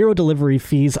 off and 0 delivery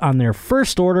fees on their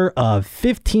first order of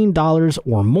 $15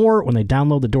 or more when they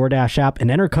download the DoorDash app and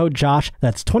enter code Josh.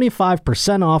 That's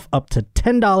 25% off up to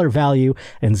 $10 value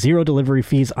and 0 delivery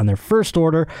fees on their first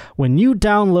order when you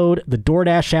download the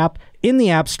DoorDash app in the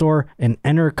App Store and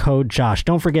enter code Josh.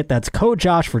 Don't forget, that's code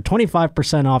Josh for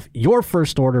 25% off your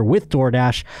first order with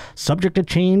DoorDash. Subject to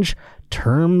change.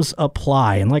 Terms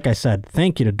apply. And like I said,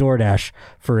 thank you to DoorDash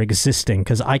for existing,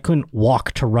 because I couldn't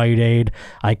walk to Rite Aid.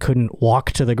 I couldn't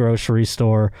walk to the grocery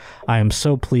store. I am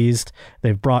so pleased.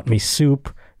 They've brought me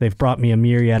soup. They've brought me a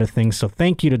myriad of things. So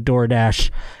thank you to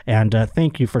DoorDash, and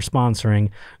thank you for sponsoring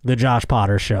the Josh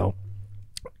Potter Show.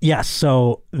 Yes,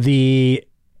 so the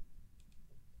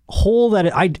hole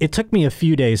it took me a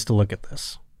few days to look at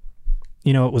this.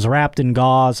 You know, it was wrapped in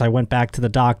gauze. I went back to the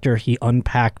doctor. He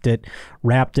unpacked it,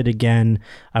 wrapped it again.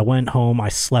 I went home. I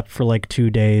slept for like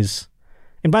 2 days.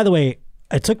 And by the way,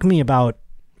 it took me about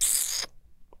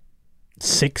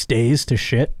 6 days to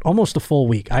shit, almost a full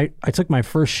week. I took my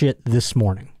first shit this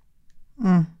morning.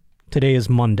 Today is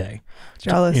Monday.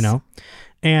 Jealous. You know,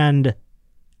 and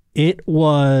it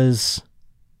was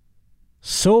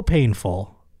so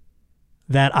painful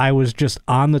that I was just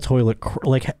on the toilet,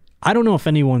 like, I don't know if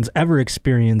anyone's ever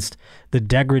experienced the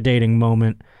degrading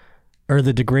moment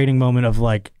of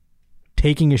like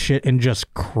taking a shit and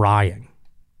just crying.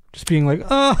 Just being like,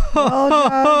 oh,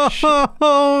 Josh.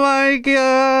 Oh my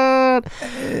God.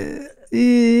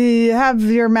 You have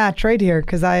your match right here,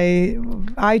 because I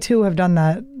too have done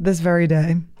that this very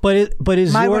day. But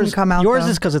is Mine yours wouldn't come out, yours though.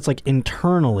 is because it's like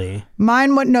internally.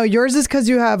 Mine would no. Yours is because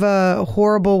you have a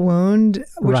horrible wound,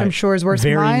 which I'm Right. sure is worse.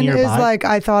 Very Mine nearby. is like,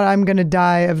 I thought I'm gonna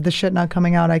die of the shit not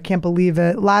coming out. I can't believe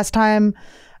it. Last time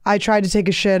I tried to take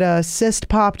a shit, a cyst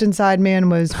popped inside me and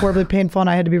was horribly painful, and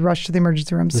I had to be rushed to the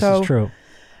emergency room. This So is true.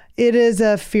 it is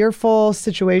a fearful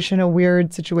situation, a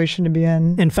weird situation to be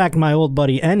in. In fact, my old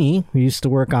buddy Ennie, who used to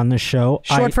work on this show,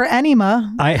 Short for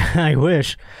enema. I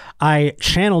wish I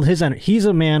channeled his energy. He's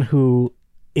a man who,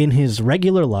 in his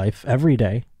regular life, every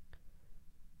day,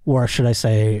 or should I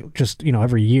say, just, you know,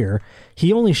 every year,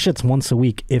 he only shits once a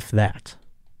week, if that.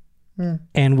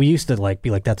 And we used to like be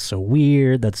like, that's so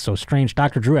weird, that's so strange.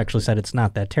 Dr. Drew actually said it's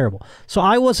not that terrible. So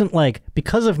I wasn't like,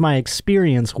 because of my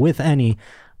experience with Ennie,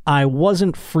 I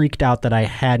wasn't freaked out that I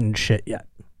hadn't shit yet.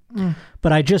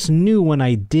 But I just knew when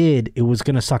I did, it was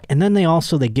going to suck. And then they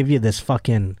give you this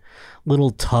fucking little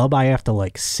tub I have to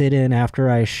like sit in after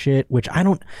I shit, which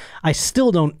I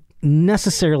still don't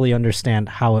necessarily understand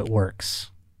how it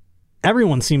works.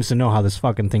 Everyone seems to know how this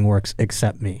fucking thing works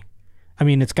except me. I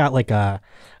mean, it's got like an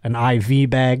IV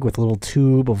bag with a little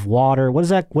tube of water. What is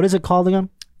that? What is it called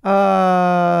again?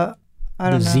 I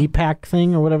don't know. The Z-Pack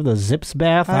thing or whatever, the Zips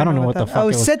bath. I don't know what the fuck it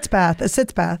was. Sitz bath. A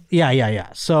sitz bath. Yeah.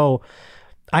 So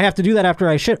I have to do that after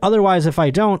I shit. Otherwise, if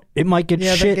I don't, it might get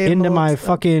shit into my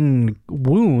fucking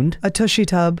wound. A tushy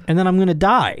tub. And then I'm going to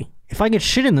die. If I get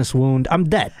shit in this wound, I'm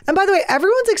dead. And by the way,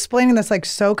 everyone's explaining this like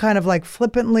so kind of like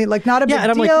flippantly, like not a big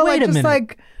and I'm deal. like, wait a just minute.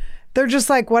 like they're just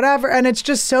like whatever, and it's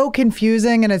just so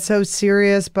confusing and it's so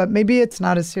serious, but maybe it's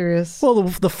not as serious. Well,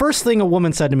 the first thing a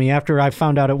woman said to me after I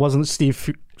found out it wasn't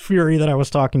Steve Fury that I was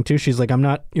talking to, she's like, I'm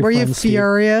not your Were friend, you Steve."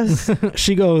 furious?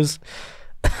 She goes,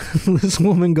 this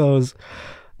woman goes,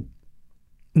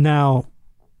 now,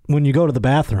 when you go to the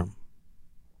bathroom,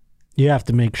 you have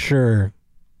to make sure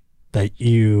that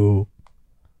you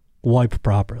wipe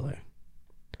properly.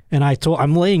 And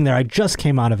I'm laying there. I just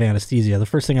came out of anesthesia. The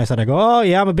first thing I said, I go, oh,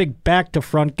 yeah, I'm a big back to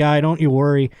front guy. Don't you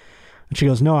worry. And she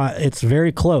goes, no, it's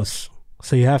very close.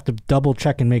 So you have to double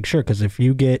check and make sure, because if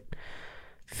you get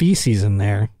feces in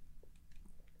there,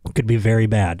 it could be very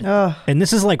bad. Ugh. And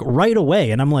this is like right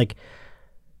away. And I'm like,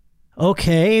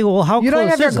 okay, well, how You close don't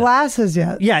have your is it? glasses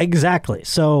yet. Yeah, exactly.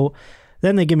 So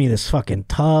then they give me this fucking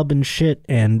tub and shit,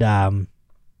 and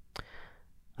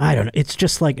I don't know. It's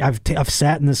just like I've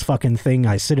sat in this fucking thing.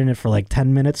 I sit in it for like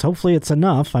 10 minutes. Hopefully it's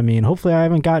enough. I mean, hopefully I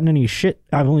haven't gotten any shit.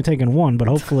 I've only taken one, but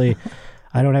hopefully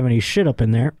I don't have any shit up in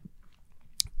there.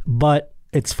 But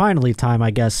it's finally time,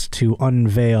 I guess, to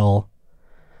unveil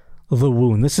the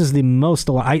wound. This is the most...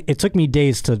 it took me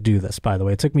days to do this, by the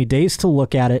way. It took me days to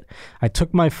look at it. I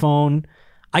took my phone.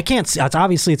 I can't see.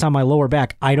 It's on my lower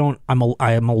back. I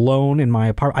am alone in my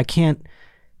apartment. I can't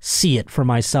see it for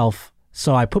myself.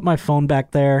 So I put my phone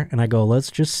back there and I go, let's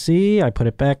just see. I put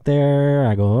it back there.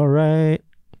 I go, all right.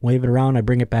 Wave it around. I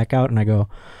bring it back out and I go,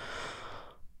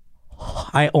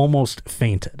 I almost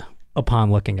fainted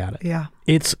upon looking at it. Yeah.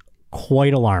 It's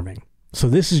quite alarming. So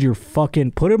this is your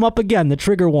fucking, put them up again, the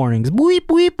trigger warnings. Bleep,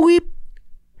 bleep, bleep.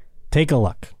 Take a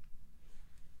look.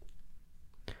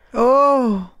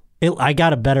 Oh. I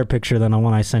got a better picture than the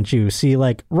one I sent you. See,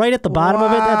 like right at the bottom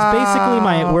of it, that's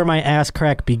basically where my ass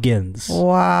crack begins.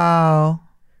 Wow.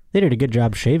 They did a good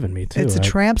job shaving me, too. It's a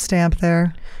tramp stamp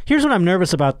there. Here's what I'm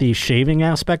nervous about, the shaving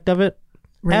aspect of it.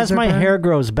 As my hair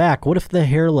grows back, what if the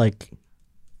hair, like,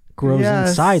 grows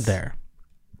inside there?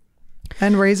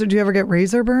 And do you ever get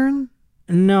razor burn?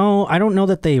 No, I don't know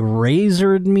that they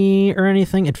razored me or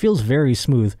anything. It feels very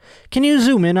smooth. Can you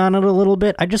zoom in on it a little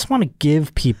bit? I just want to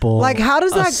give people... Like,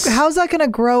 how's that going to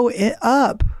grow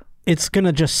up? It's going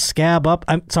to just scab up.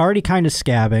 It's already kind of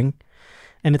scabbing.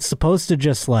 And it's supposed to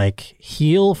just, like,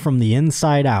 heal from the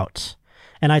inside out.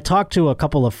 And I talked to a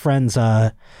couple of friends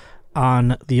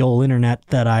on the old internet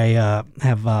that I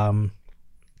have,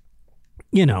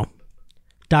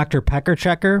 Dr. Pecker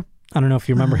Checker. I don't know if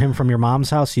you remember him from your mom's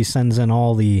house. He sends Tom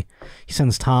all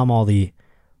the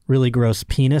really gross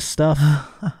penis stuff.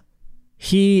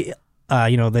 He,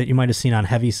 that you might have seen on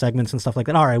heavy segments and stuff like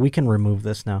that. All right, we can remove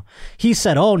this now. He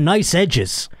said, oh, nice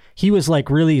edges. He was like,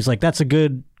 he's like, that's a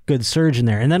good surgeon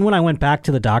there. And then when I went back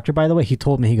to the doctor, by the way, he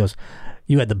told me, he goes,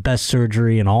 you had the best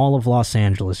surgery in all of Los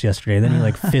Angeles yesterday. Then he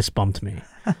like fist bumped me.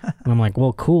 And I'm like,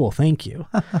 well, cool. Thank you.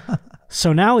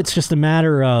 So now it's just a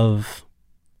matter of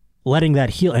letting that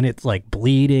heal, and it's like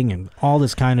bleeding and all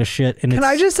this kind of shit. And Can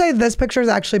I just say this picture is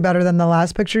actually better than the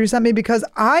last picture you sent me, because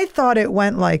I thought it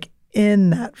went like in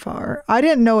that far. I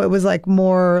didn't know it was like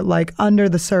more like under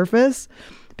the surface,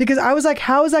 because I was like,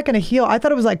 how is that going to heal? I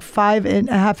thought it was like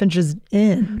 5.5 inches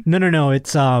in. No.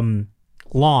 It's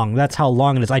long. That's how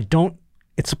long it is.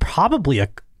 It's probably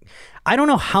I don't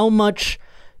know how much.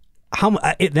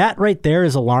 That right there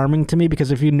is alarming to me,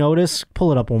 because if you notice,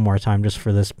 pull it up one more time just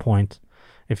for this point,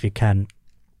 if you can.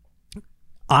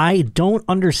 I don't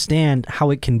understand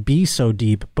how it can be so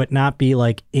deep but not be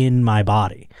like in my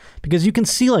body, because you can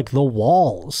see like the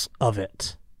walls of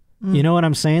it. You know what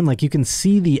I'm saying? Like you can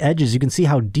see the edges, you can see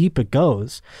how deep it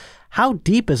goes. How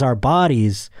deep is our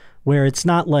bodies where it's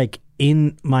not like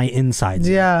in my insides?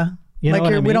 Yeah. You know like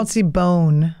what I mean? We don't see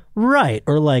bone. Right.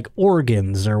 Or like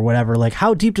organs or whatever. Like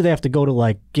how deep do they have to go to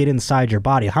like get inside your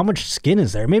body? How much skin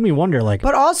is there? It made me wonder, like.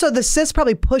 But also the cyst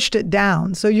probably pushed it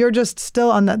down. So you're just still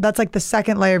on that's like the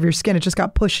second layer of your skin. It just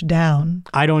got pushed down.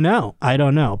 I don't know. I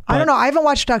don't know. I haven't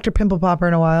watched Dr. Pimple Popper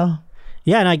in a while.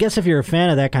 Yeah, and I guess if you're a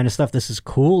fan of that kind of stuff, this is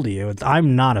cool to you.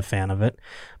 I'm not a fan of it.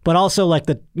 But also like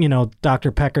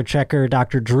Dr. Pecker Checker,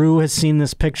 Dr. Drew has seen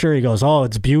this picture. He goes, oh,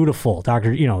 it's beautiful.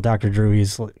 Dr. Drew,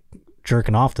 he's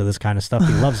jerking off to this kind of stuff.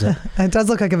 He loves it. It does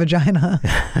look like a vagina.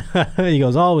 He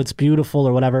goes, oh, it's beautiful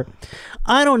or whatever.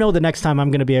 I don't know the next time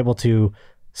I'm going to be able to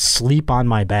sleep on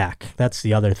my back. That's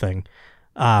the other thing.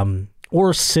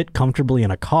 Or sit comfortably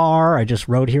in a car. I just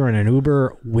rode here in an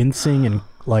Uber, wincing and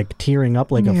like tearing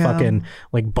up like a fucking,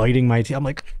 like biting my teeth. I'm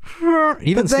like,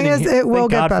 even the thing is, it will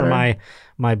get better. For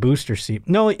my booster seat.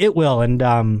 No, it will.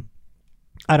 And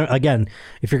again,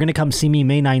 if you're going to come see me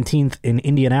May 19th in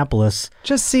Indianapolis,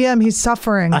 just see him. He's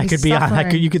suffering.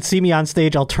 You could see me on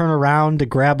stage. I'll turn around to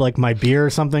grab like my beer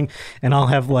or something, and I'll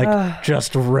have like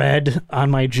just red on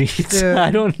my jeans. Dude,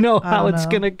 I don't know how it's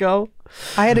going to go.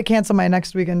 I had to cancel my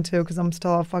next weekend too, because I'm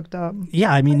still all fucked up.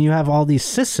 Yeah, I mean, you have all these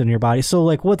cysts in your body. So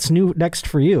like, what's new next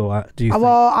for you? Do you think?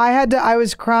 Well, I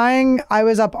was crying. I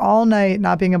was up all night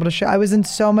not being able to show. I was in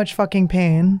so much fucking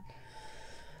pain.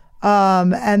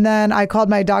 And then I called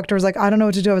my doctor. I was like, I don't know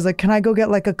what to do. I was like, can I go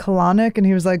get like a colonic? And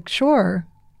he was like, sure.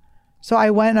 So I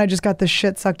went and I just got the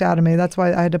shit sucked out of me. That's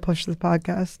why I had to push this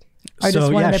podcast. I just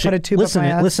wanted to put a tube up my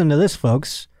ass. Listen to this,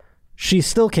 folks. She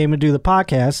still came to do the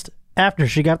podcast after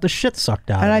she got the shit sucked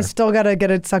out. And I still got to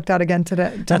get it sucked out again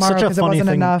tomorrow, because it wasn't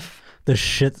enough.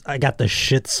 I got the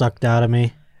shit sucked out of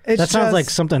me. That sounds like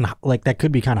something like that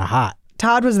could be kind of hot.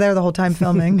 Todd was there the whole time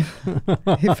filming.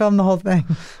 He filmed the whole thing.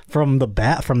 From the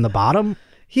bottom?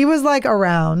 He was like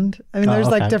around. I mean, there's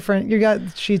like different, you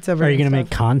got sheets over. Are you going to make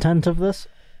content of this?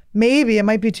 Maybe. It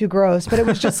might be too gross, but it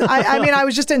was just, I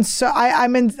was just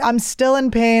I'm still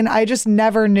in pain. I just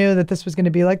never knew that this was going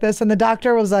to be like this. And the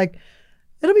doctor was like,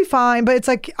 it'll be fine. But it's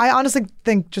like, I honestly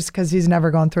think just because he's never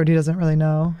gone through it, he doesn't really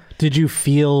know. Did you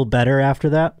feel better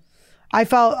after that? I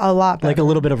felt a lot better. Like a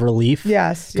little bit of relief?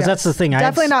 Yes. Because that's the thing.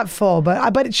 Definitely not full,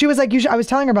 but she was like, I was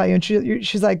telling her about you, and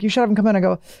she's like, you should have him come in. I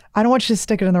go, I don't want you to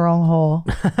stick it in the wrong hole.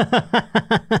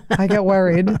 I get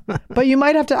worried. But you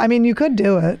might have to, you could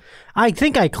do it. I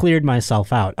think I cleared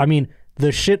myself out. I mean,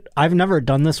 the shit, I've never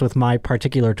done this with my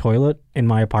particular toilet in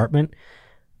my apartment,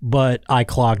 but I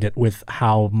clogged it with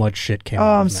how much shit came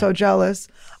out. Oh, I'm so jealous.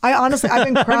 I've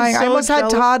been crying. I almost had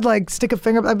Todd like stick a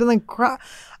finger. I've been like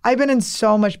I've been in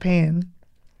so much pain.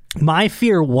 My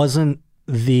fear wasn't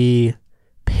the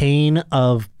pain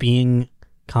of being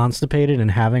constipated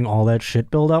and having all that shit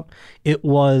build up. It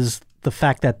was the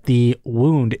fact that the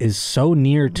wound is so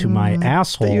near to my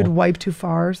asshole That you'd wipe too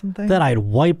far or something? that I'd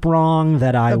wipe wrong,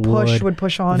 that I would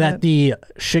push on that it. the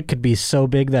shit could be so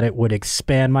big that it would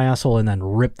expand my asshole and then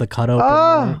rip the cut open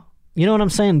more. You know what I'm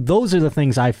saying? Those are the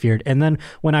things I feared. And then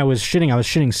when I was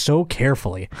shitting so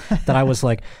carefully that I was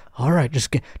like, all right,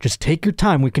 just take your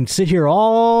time. We can sit here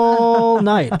all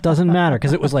night. It doesn't matter.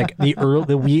 Because it was like you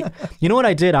know what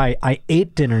I did? I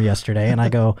ate dinner yesterday and I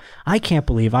go, I can't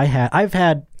believe I've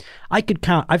had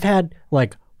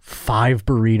like 5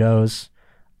 burritos,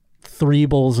 3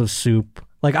 bowls of soup.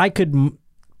 Like I could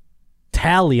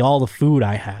tally all the food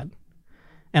I had.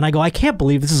 And I go, I can't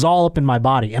believe this is all up in my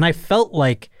body. And I felt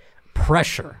like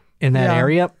pressure in that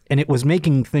area, and it was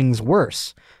making things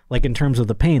worse, like in terms of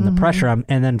the pain, the pressure.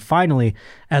 And then finally,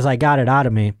 as I got it out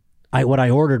of me, what I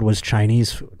ordered was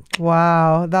Chinese food.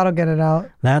 Wow, that'll get it out.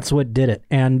 That's what did it.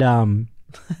 And all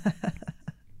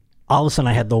of a sudden,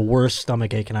 I had the worst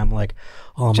stomach ache, and I'm like,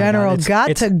 oh my General,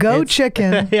 God, it's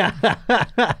chicken. Yeah.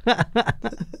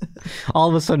 All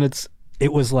of a sudden,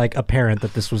 it was like apparent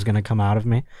that this was going to come out of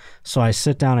me. So I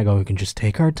sit down, I go, we can just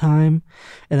take our time.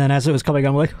 And then as it was coming,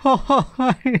 I'm like, oh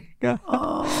my God.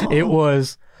 Oh. It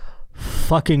was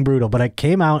fucking brutal. But I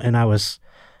came out and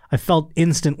I felt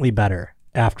instantly better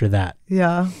after that.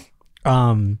 Yeah.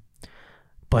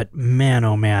 But man,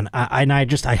 oh man,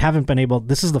 I haven't been able,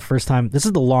 this is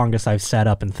the longest I've sat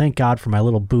up, and thank God for my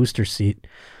little booster seat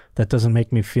that doesn't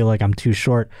make me feel like I'm too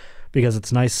short, because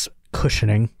it's nice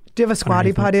cushioning. Do you have a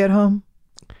squatty potty at home?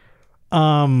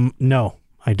 No,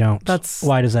 I don't.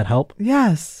 Why does that help?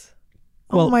 Yes.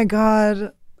 Well, oh my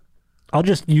God. I'll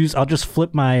just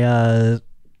flip my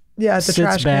the sitz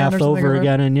trash can bath over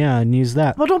again and use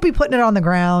that. Well, don't be putting it on the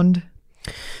ground.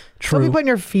 True. Don't be putting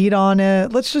your feet on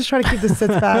it. Let's just try to keep the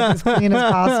sitz bath as clean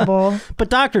as possible. But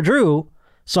Dr. Drew,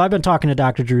 so I've been talking to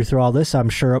Dr. Drew through all this. I'm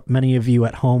sure many of you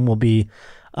at home will be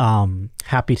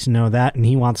happy to know that, and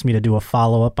he wants me to do a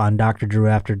follow-up on Dr. Drew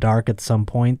After Dark at some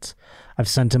point. I've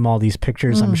sent him all these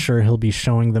pictures. I'm sure he'll be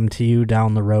showing them to you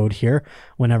down the road here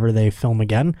whenever they film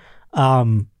again.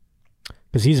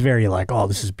 Because he's very like, oh,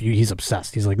 this is he's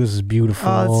obsessed. He's like, this is beautiful.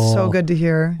 Oh, it's so good to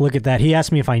hear. Look at that. He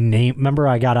asked me if I remember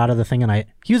I got out of the thing, and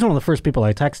he was one of the first people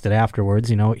I texted afterwards.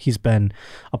 You know, he's been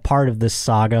a part of this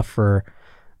saga for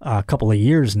a couple of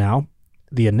years now,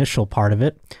 the initial part of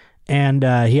it. And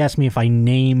he asked me if I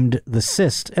named the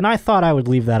cyst, and I thought I would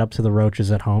leave that up to the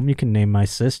roaches at home. You can name my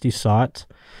cyst. You saw it.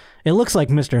 It looks like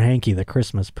Mr. Hanky, the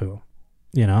Christmas poo.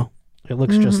 You know, it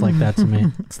looks just like that to me.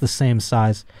 It's the same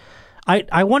size.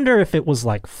 I wonder if it was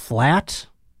like flat.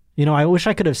 You know, I wish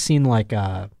I could have seen like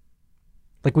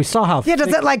we saw how. Yeah,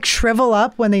 does it like shrivel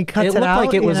up when they cut it out? It looked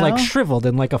like it was like shriveled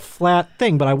and like a flat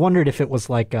thing, but I wondered if it was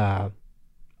like a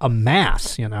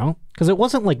mass. You know, because it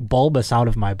wasn't like bulbous out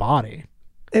of my body.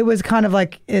 It was kind of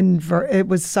like it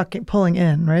was pulling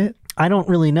in, right? I don't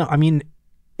really know. I mean,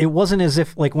 it wasn't as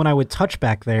if like when I would touch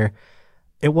back there,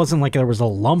 it wasn't like there was a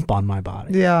lump on my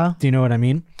body. Yeah. Do you know what I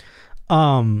mean?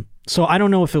 So I don't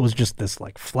know if it was just this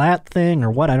like flat thing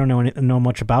or what. I don't know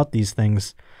much about these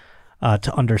things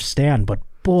to understand, but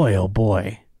boy, oh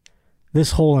boy,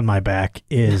 this hole in my back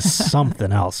is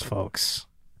something else, folks.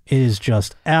 It is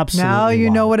just absolutely Now you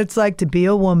wild. know what it's like to be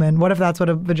a woman. What if that's what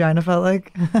a vagina felt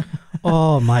like?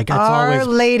 Oh my God. Our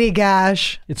lady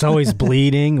gash. It's always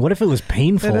bleeding. What if it was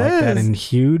painful like that and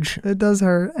huge? It does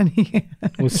hurt. And it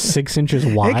was 6 inches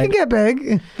wide. It can get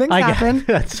big. Things happen.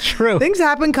 That's true. Things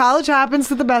happen. College happens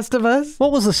to the best of us.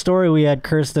 What was the story we had,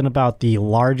 Kirsten, about the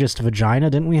largest vagina?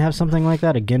 Didn't we have something like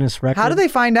that? A Guinness record? How do they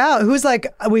find out? Who's like,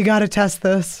 we got to test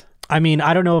this? I mean,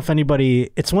 I don't know if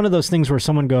anybody... It's one of those things where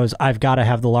someone goes, I've got to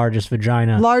have the largest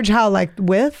vagina. Large how? Like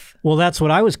width? Well, that's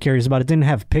what I was curious about. It didn't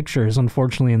have pictures,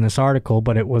 unfortunately, in this article,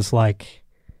 but it was like...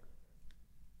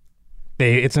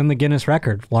 It's in the Guinness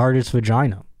record, largest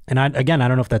vagina. And I don't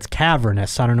know if that's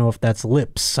cavernous. I don't know if that's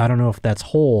lips. I don't know if that's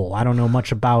whole. I don't know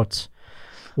much about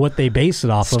what they base it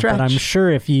off of. But I'm sure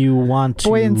if you want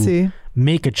to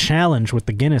make a challenge with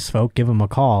the Guinness folk, give them a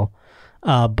call.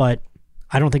 But...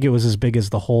 I don't think it was as big as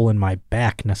the hole in my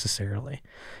back necessarily.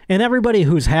 And everybody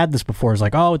who's had this before is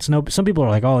like, oh, some people are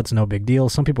like, oh, it's no big deal.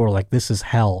 Some people are like, this is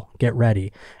hell. Get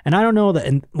ready. And I don't know that,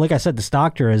 and like I said, this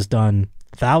doctor has done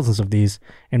thousands of these,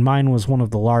 and mine was one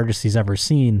of the largest he's ever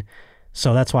seen.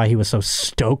 So that's why he was so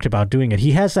stoked about doing it.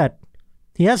 He has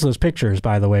those pictures,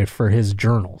 by the way, for his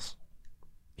journals.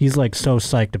 He's like so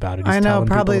psyched about it. He's I know, telling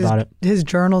probably people about it. his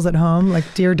journals at home,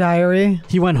 like Dear Diary.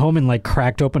 He went home and like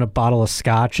cracked open a bottle of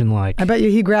scotch and like. I bet you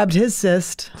he grabbed his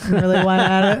cyst and really went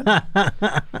at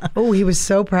it. Oh, he was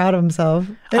so proud of himself.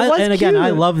 And again, I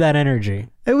love that energy.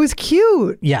 It was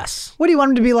cute. Yes. What do you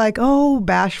want him to be like? Oh,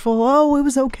 bashful. Oh, it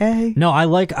was okay. No, I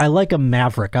like a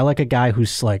maverick. I like a guy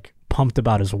who's like pumped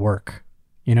about his work.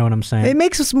 You know what I'm saying? It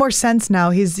makes more sense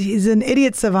now. He's an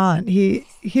idiot savant. He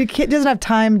doesn't have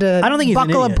time to. I don't think he's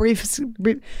buckle an idiot. a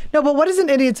brief. No, but what does an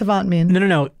idiot savant mean?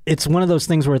 No. It's one of those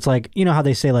things where it's like, you know how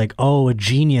they say like, oh, a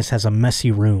genius has a messy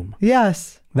room.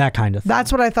 Yes. That kind of thing.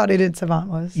 That's what I thought idiot savant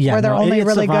was. Yeah, where they're only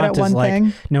really good at one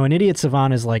thing. No, an idiot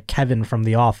savant is like Kevin from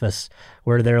The Office,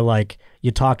 where they're like,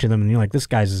 you talk to them and you're like, this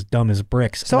guy's as dumb as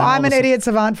bricks. So I'm an idiot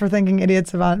savant for thinking idiot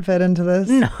savant fit into this?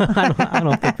 No, I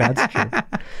don't think that's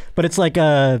true. But it's like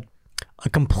a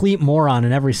complete moron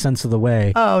in every sense of the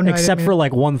way. Oh, no. Except for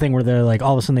like one thing where they're like,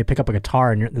 all of a sudden they pick up a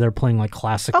guitar and they're playing like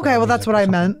classic. Okay, well, that's what I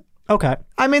meant. Okay.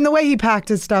 I mean, the way he packed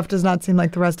his stuff does not seem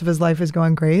like the rest of his life is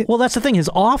going great. Well, that's the thing. His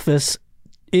office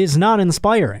is not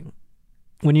inspiring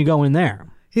when you go in there.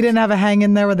 He didn't have a hang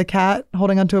in there with a cat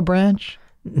holding onto a branch?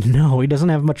 No, he doesn't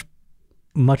have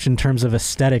much in terms of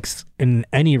aesthetics in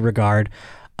any regard.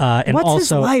 And what's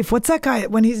also, his life? What's that guy,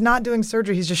 when he's not doing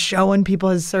surgery, he's just showing people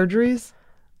his surgeries?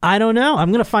 I don't know.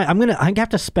 I have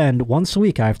to spend once a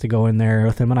week. I have to go in there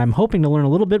with him, and I'm hoping to learn a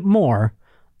little bit more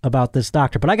about this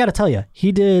doctor. But I got to tell you,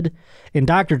 he did, and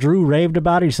Dr. Drew raved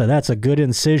about it. He said, that's a good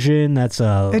incision.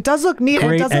 It does look neat.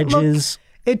 Great edges.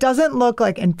 It doesn't look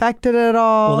like infected at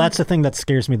all. Well, that's the thing that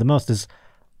scares me the most is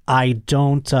I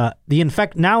don't,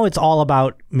 now it's all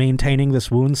about maintaining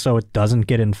this wound so it doesn't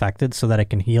get infected so that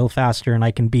it can heal faster and I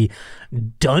can be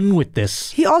done with this.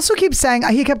 He also keeps saying,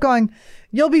 he kept going,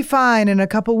 you'll be fine in a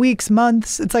couple weeks,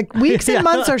 months. It's like weeks and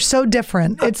months are so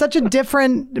different. It's such a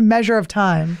different measure of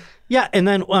time. Yeah. And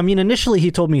then, initially he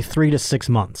told me 3 to 6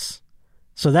 months.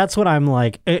 So that's what I'm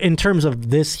like, in terms of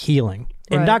this healing.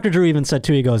 And Right. Dr. Drew even said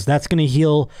too, he goes, that's going to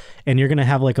heal and you're going to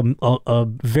have like a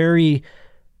very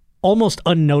almost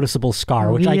unnoticeable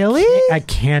scar, which Really? I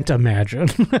can't imagine.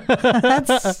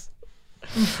 That's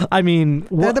I mean,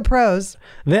 they're the pros.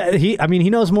 he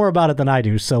knows more about it than I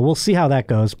do, so we'll see how that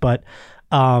goes. But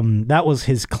that was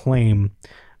his claim,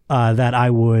 that I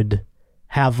would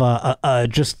have a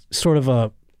just sort of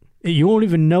a, you won't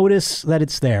even notice that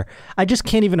it's there. I just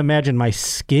can't even imagine my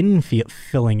skin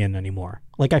filling in anymore.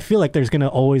 Like I feel like there's going to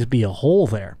always be a hole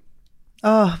there.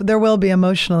 Oh, there will be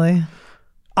emotionally.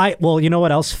 Well, you know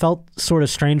what else felt sort of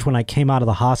strange when I came out of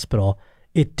the hospital?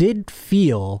 It did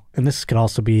feel, and this could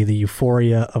also be the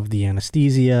euphoria of the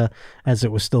anesthesia as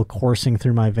it was still coursing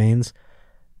through my veins.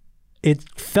 It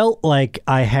felt like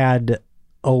I had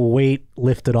a weight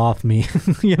lifted off me.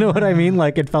 You know what I mean?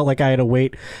 Like it felt like I had a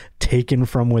weight taken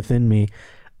from within me.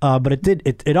 But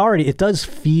it does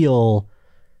feel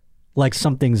like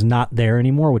something's not there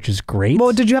anymore, which is great.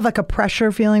 Well, did you have like a pressure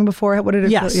feeling before? What did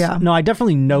it Yes. feel? Yeah. No, I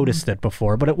definitely noticed it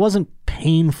before, but it wasn't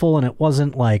painful and it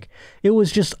wasn't like, it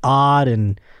was just odd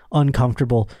and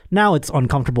uncomfortable. Now it's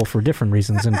uncomfortable for different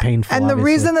reasons and painful. And the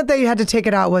obviously. reason that they had to take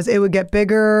it out was it would get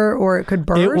bigger or it could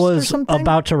burst it or was something?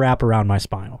 about to wrap around my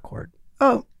spinal cord.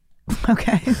 Oh,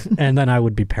 okay. And then I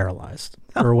would be paralyzed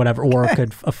or whatever, or it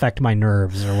could affect my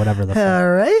nerves or whatever the fuck.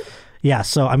 All right. Yeah.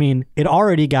 So, it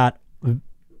already got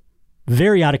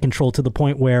very out of control to the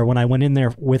point where when I went in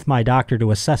there with my doctor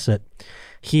to assess it,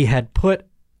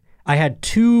 I had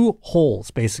 2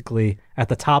 holes basically at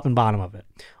the top and bottom of it.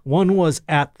 One was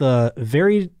at the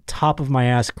very top of my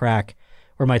ass crack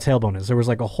where my tailbone is. There was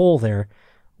like a hole there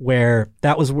where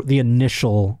that was the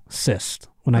initial cyst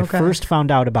when I first found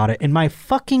out about it. And my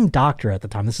fucking doctor at the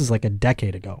time, this is like a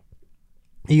decade ago,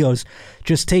 he goes,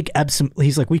 just take Epsom.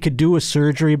 He's like, we could do a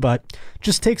surgery, but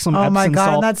just take some Epsom Oh my God.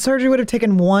 salt. And that surgery would have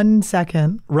taken 1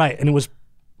 second. Right. And it was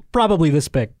probably this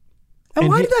big. And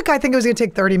why did that guy think it was going to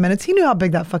take 30 minutes? He knew how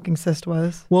big that fucking cyst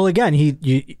was. Well, again,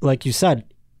 like you said,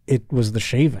 it was the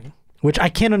shaving, which I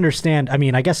can't understand. I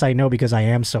mean, I guess I know because I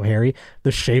am so hairy.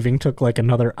 The shaving took like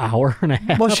another hour and a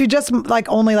half. Well, she just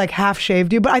only half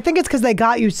shaved you, but I think it's because they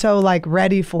got you so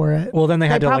ready for it. Well, then they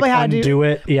had to undo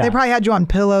it. Yeah. They probably had you on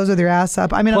pillows with your ass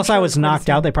up. I mean, plus I was knocked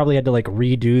out. They probably had to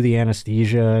redo the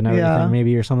anesthesia and everything,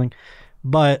 maybe or something.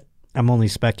 But I'm only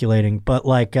speculating. But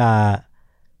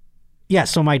yeah.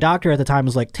 So my doctor at the time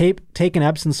was like, take an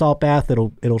Epsom salt bath.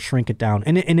 It'll shrink it down,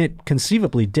 and it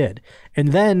conceivably did. And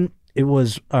then it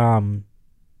was around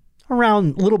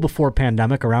a little before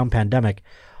around pandemic,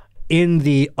 in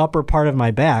the upper part of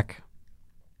my back,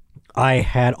 I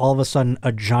had all of a sudden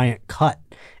a giant cut,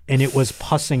 and it was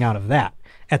pussing out of that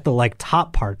at the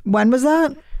top part. When was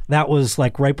that? That was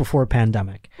like right before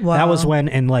pandemic. Wow. That was when,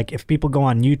 and like if people go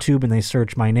on YouTube and they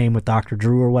search my name with Dr.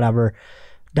 Drew or whatever,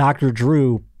 Dr.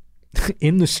 Drew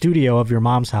in the studio of your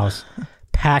mom's house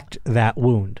packed that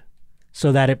wound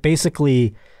so that it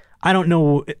basically, I don't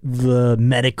know the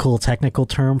medical technical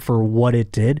term for what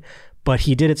it did, but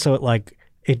he did it so it like,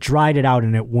 it dried it out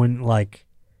and it wouldn't like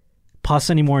pus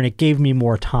anymore, and it gave me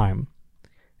more time.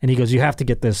 And he goes, you have to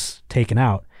get this taken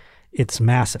out. It's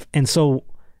massive. And so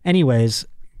anyways,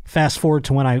 fast forward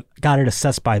to when I got it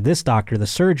assessed by this doctor, the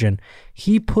surgeon,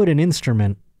 he put an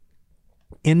instrument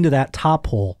into that top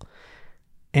hole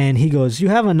and he goes, you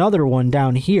have another one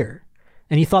down here.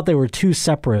 And he thought they were two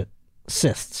separate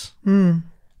cysts.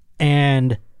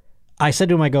 And I said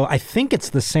to him, I go, I think it's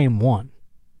the same one.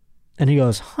 And he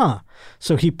goes, huh.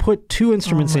 So he put two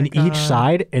instruments in each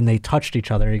side and they touched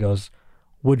each other. He goes,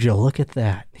 would you look at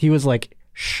that? He was like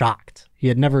shocked. He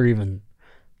had never even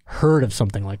heard of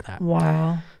something like that.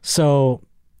 Wow. So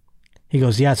he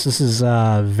goes, yes, this is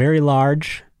very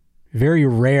large, very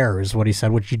rare is what he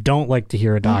said, which you don't like to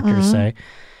hear a doctor say.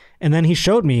 And then he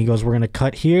showed me, he goes, we're going to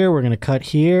cut here, we're going to cut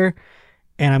here,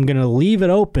 and I'm going to leave it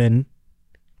open.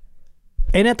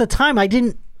 And at the time, I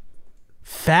didn't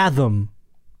fathom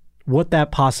what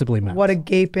that possibly meant. What a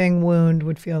gaping wound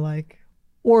would feel like.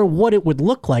 Or what it would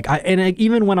look like.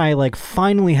 Even when I like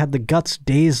finally had the guts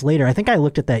days later, I think I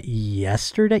looked at that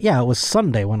yesterday. Yeah, it was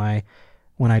Sunday when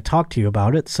I talked to you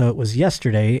about it. So it was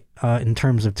yesterday in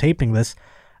terms of taping this.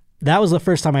 That was the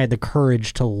first time I had the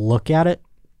courage to look at it.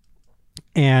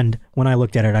 And when I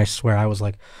looked at it, I swear I was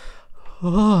like,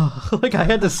 oh, like I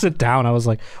had to sit down. I was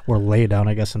like, or lay down,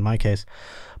 I guess in my case.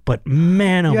 But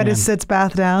man, oh you had man. to sit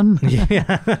bath down.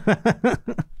 Yeah.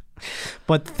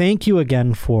 But thank you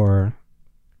again for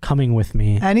coming with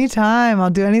me. Anytime. I'll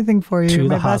do anything for you. To You're the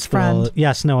my best hospital. friend.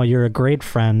 Yes, no, you're a great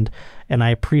friend, and I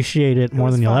appreciate it more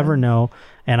than you'll ever know.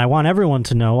 And I want everyone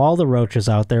to know, all the roaches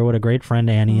out there, what a great friend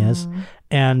Annie is.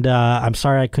 And I'm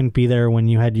sorry I couldn't be there when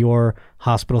you had your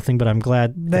hospital thing, but I'm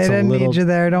glad They didn't need you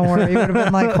there. Don't worry. You would have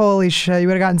been like, holy shit. You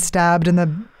would have gotten stabbed in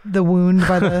the wound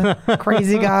by the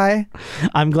crazy guy.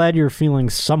 I'm glad you're feeling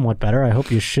somewhat better. I hope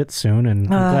you shit soon,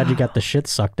 and I'm glad you got the shit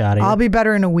sucked out of you. I'll be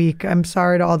better in a week. I'm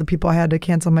sorry to all the people I had to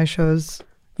cancel my shows.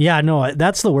 Yeah, no,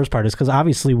 that's the worst part is because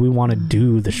obviously we want to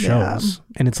do the shows,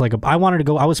 and it's like I wanted to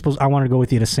go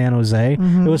with you to San Jose.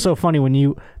 It was so funny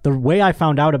when the way I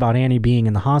found out about Annie being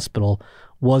in the hospital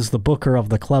was the booker of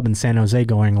the club in San Jose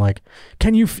going like,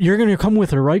 you're going to come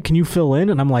with her, right? Can you fill in?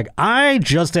 And I'm like, I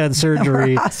just had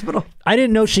surgery. Hospital. I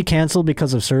didn't know she canceled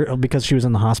because she was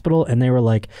in the hospital. And they were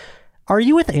like, are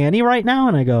you with Annie right now?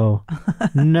 And I go,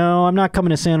 no, I'm not coming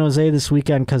to San Jose this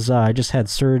weekend because I just had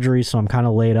surgery. So I'm kind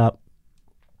of laid up.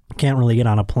 Can't really get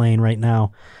on a plane right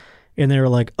now. And they were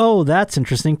like, oh, that's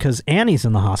interesting because Annie's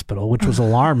in the hospital, which was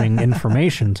alarming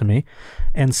information to me.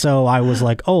 And so I was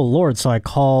like, oh, Lord. So I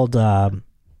called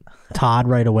Todd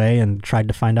right away and tried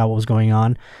to find out what was going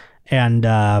on. And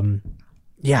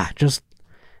just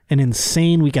an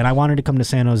insane weekend. I wanted to come to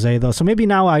San Jose though. So maybe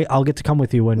now I'll get to come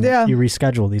with you when you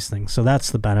reschedule these things. So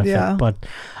that's the benefit. Yeah. But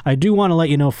I do want to let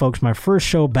you know, folks, my first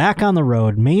show back on the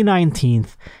road, May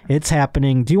 19th. It's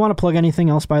happening. Do you want to plug anything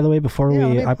else, by the way, before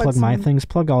I plug my things?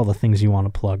 Plug all the things you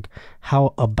want to plug.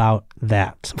 How about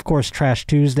that? Of course, Trash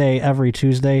Tuesday every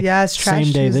Tuesday. Yes, Trash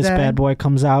Same day Tuesday. This bad boy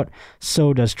comes out.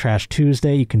 So does Trash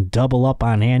Tuesday. You can double up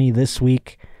on Annie this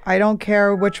week. I don't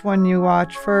care which one you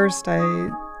watch first.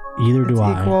 Either do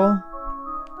I. Equal.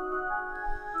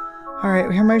 All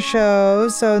right, here are my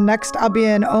shows. So next I'll be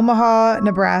in Omaha,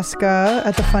 Nebraska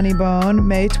at the Funny Bone,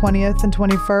 May 20th and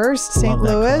 21st. St.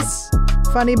 Louis,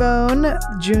 Funny Bone,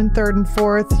 June 3rd and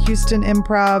 4th. Houston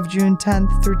Improv, June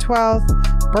 10th through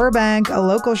 12th. Burbank, a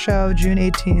local show, June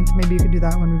 18th. Maybe you could do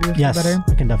that one. Maybe Yes, better.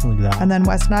 I can definitely do that one. And then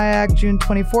West Nyack, June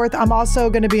 24th. I'm also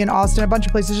going to be in Austin, a bunch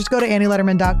of places. Just go to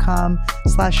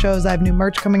AnnieLederman.com/shows. I have new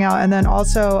merch coming out. And then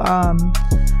also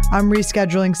I'm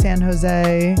rescheduling San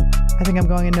Jose. I think I'm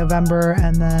going in November.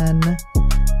 And then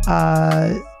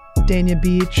Dania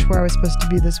Beach, where I was supposed to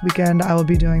be this weekend. I will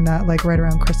be doing that like right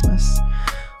around Christmas.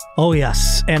 Oh,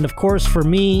 yes. And of course, for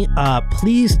me,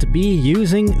 please to be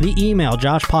using the email,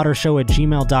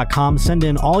 joshpottershow@gmail.com. Send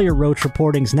in all your Roach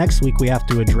reportings. Next week, we have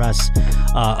to address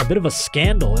a bit of a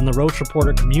scandal in the Roach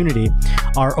reporter community.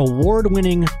 Our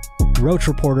award-winning Roach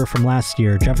reporter from last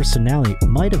year, Jefferson Nally,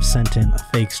 might have sent in a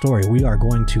fake story. We are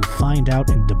going to find out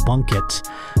and debunk it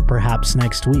perhaps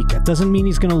next week. That doesn't mean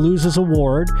he's going to lose his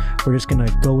award. We're just going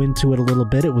to go into it a little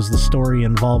bit. It was the story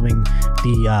involving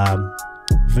the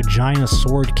vagina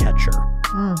sword catcher.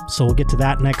 So we'll get to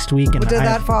that next week. And Did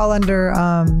that fall under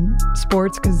sports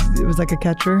sports because it was like a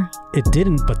catcher? It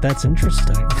didn't, but that's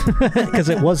interesting because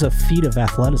it was a feat of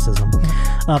athleticism.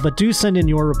 But do send in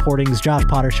your reportings,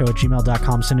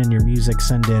 joshpottershow@gmail.com. Send in your music,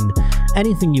 send in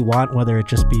anything you want, whether it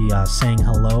just be saying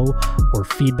hello or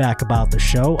feedback about the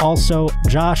show. Also,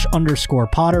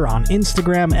 Josh_Potter on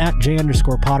Instagram,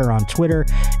 @J_Potter on Twitter,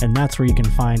 and that's where you can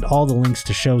find all the links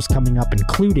to shows coming up,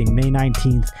 including May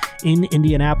 19th in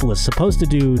Indianapolis. Supposed to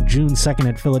do June 2nd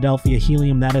at Philadelphia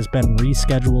Helium. That has been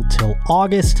rescheduled till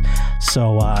August,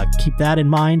 so keep that in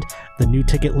mind. The new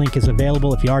ticket link is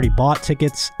available. If you already bought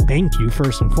tickets, thank you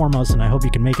first and foremost, and I hope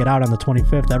you can make it out on the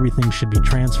 25th. Everything should be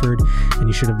transferred, and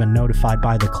you should have been notified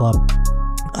by the club.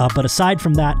 But aside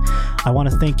from that, I want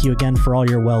to thank you again for all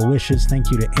your well wishes. Thank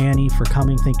you to Annie for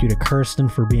coming. Thank you to Kirsten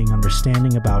for being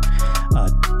understanding about,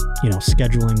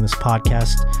 scheduling this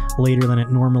podcast later than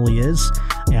it normally is.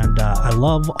 And I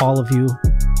love all of you,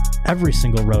 every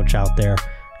single roach out there.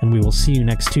 And we will see you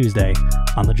next Tuesday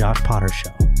on The Josh Potter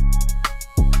Show.